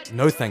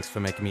 No thanks for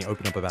making me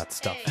open up about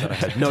stuff that I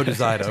had no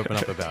desire to open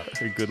up about.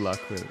 Good luck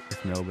with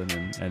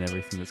Melbourne and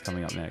everything that's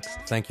coming up next.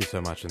 Thank you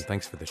so much, and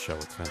thanks for the show.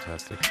 It's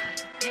fantastic.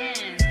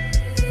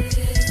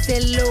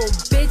 That little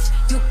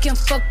bitch, you can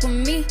fuck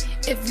with me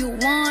if you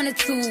wanted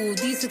to.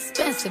 These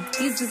expensive,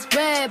 these is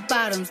red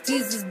bottoms,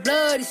 these is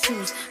bloody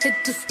shoes. Hit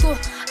the school,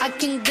 I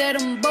can get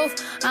them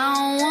both, I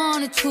don't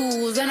wanna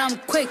choose. And I'm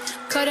quick,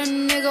 cut a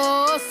nigga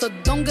off, so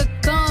don't get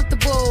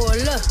comfortable.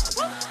 Look,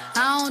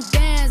 I don't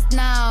dance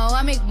now,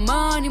 I make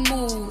money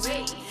moves.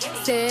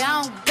 Say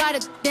I don't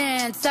gotta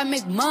dance, I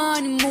make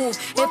money move.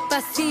 If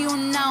I see you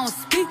now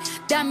speak,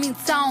 that means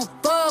I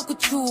don't fuck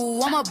with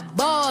you. I'm a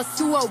boss,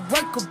 you a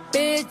worker,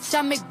 bitch,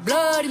 I make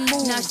bloody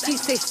moves. Now she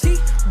say she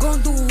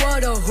gon' do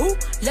what or who?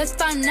 Let's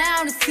find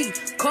out and see.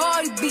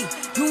 Cardi B,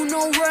 you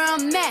know where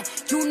I'm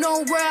at, you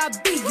know where I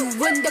be.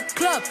 You in the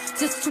club,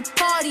 just to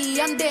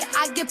party, I'm there,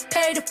 I get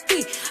paid a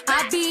fee.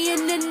 I be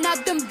in and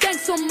out them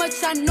gangs so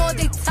much, I know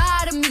they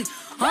tired of me.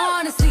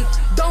 Honestly,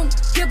 don't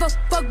give a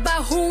fuck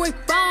about who in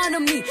front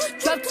of me.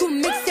 Dropped 2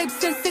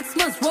 mixtapes in 6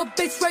 months. What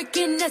bitch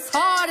working as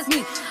hard as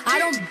me? I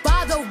don't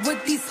bother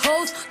with these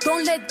hoes.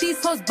 Don't let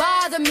these hoes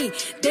bother me.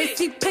 They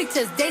see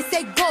pictures, they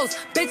say goals.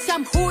 Bitch,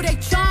 I'm who they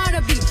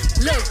tryna be.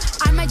 Look,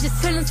 I might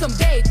just chill in some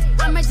babe.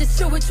 I might just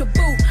chill with your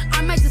boo.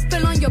 I might just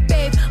spill on your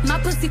babe.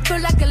 My pussy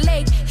feel like a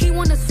lake. He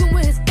wanna swim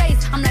with his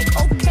face. I'm like,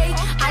 okay.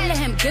 I let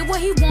him get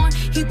what he want.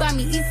 He buy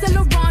me East Saint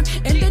Laurent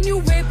in the new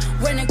whip.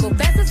 When I go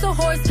fast as a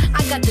horse,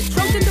 I got the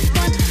trunk in the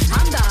front.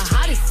 I'm the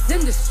hottest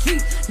in the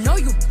street. Know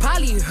you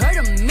probably heard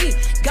of me.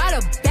 Got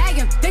a bag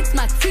and fix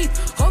my teeth.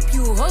 Hope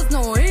you hoes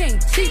know it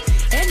ain't cheap.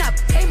 And I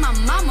pay my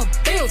mama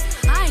bills.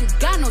 I ain't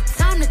got no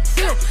time to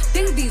chill.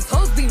 Think these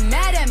hoes be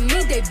mad at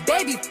me. They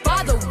baby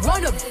father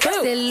wanna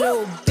build. That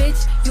little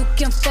bitch, you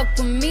can fuck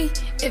with me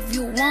if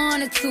you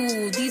wanted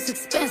to. These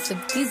expensive,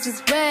 these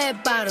is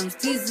red bottoms,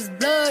 these is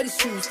bloody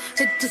shoes.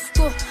 Hit the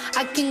school,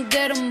 I can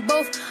get them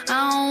both,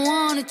 I don't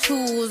wanna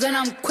choose. And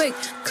I'm quick,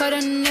 cut a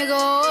nigga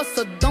off,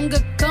 so don't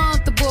get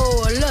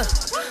comfortable. Look,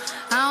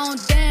 I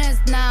don't dance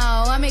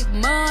now, I make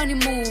money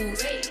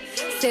moves.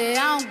 Say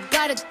I don't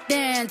gotta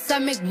dance, I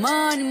make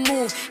money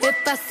move.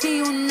 If I see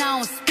you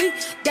now speak,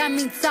 that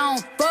means I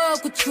don't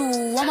fuck with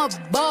you. I'm a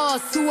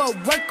boss, you a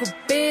worker,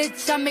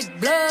 bitch, I make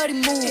bloody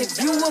moves.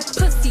 If you a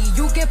pussy,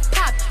 you get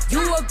popped.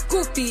 You a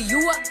goofy, you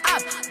a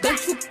op.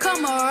 Don't you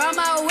come around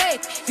my way,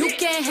 you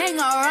can't hang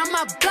around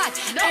my block.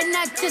 And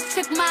I just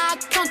check my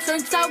account,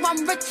 turns out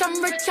I'm rich,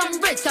 I'm rich, I'm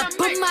rich. I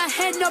put my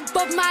hand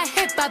above my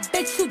hip, I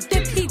bet you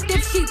dip, he dip,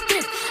 she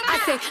dip.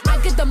 I say,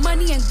 I get the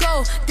money and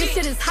go. This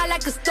shit is hot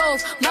like a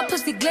stove. My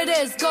pussy glitter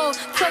is gold.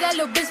 Tell that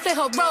little bitch play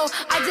her role.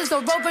 I just a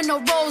rover, no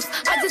rolls.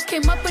 I just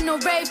came up in a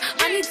rave.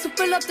 I need to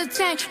fill up the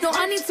tank. No,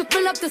 I need to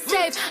fill up the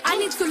safe. I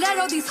need to let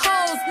all these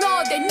hoes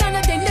know that none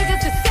of they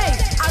niggas is safe.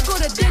 I go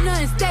to dinner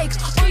and steak.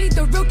 Only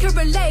the real can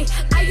relate.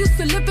 I used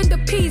to live in the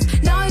peace.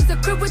 Now it's a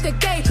crib with a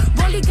gate.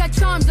 Rolly got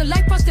charms, the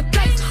life frosted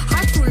place.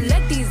 Hard to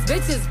let these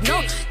bitches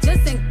know.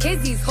 Just in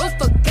case these hoes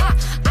forgot.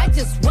 I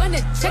just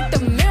wanna check the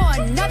mail.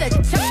 Another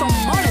check from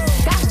Mona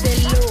Scott. That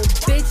little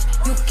bitch,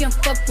 you can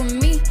fuck with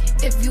me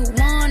if you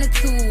wanted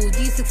to.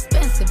 These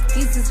expensive,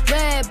 These is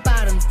red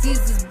bottoms,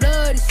 these is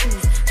bloody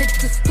shoes. Hit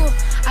the store,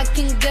 I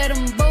can get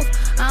them both.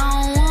 I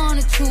don't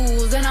wanna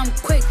choose, and I'm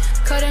quick.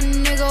 Cut a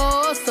nigga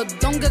off, so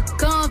don't get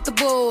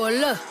comfortable.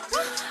 Look,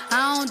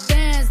 I don't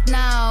dance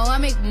now, I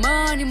make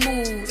money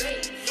move.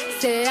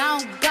 Say I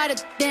don't gotta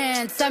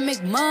dance, I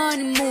make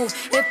money move.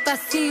 If I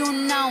see you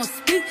now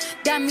speak,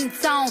 that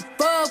means I don't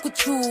fuck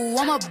with you.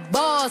 I'm a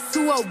boss,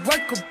 you a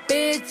worker,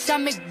 bitch. I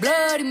make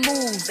bloody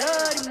moves.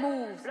 Bloody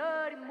moves,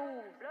 bloody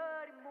moves,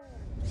 bloody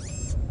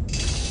moves.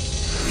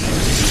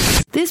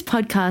 This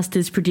podcast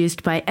is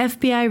produced by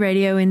FBI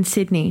Radio in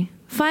Sydney.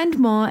 Find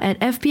more at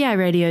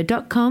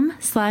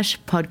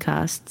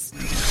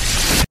fbiradio.com/podcasts.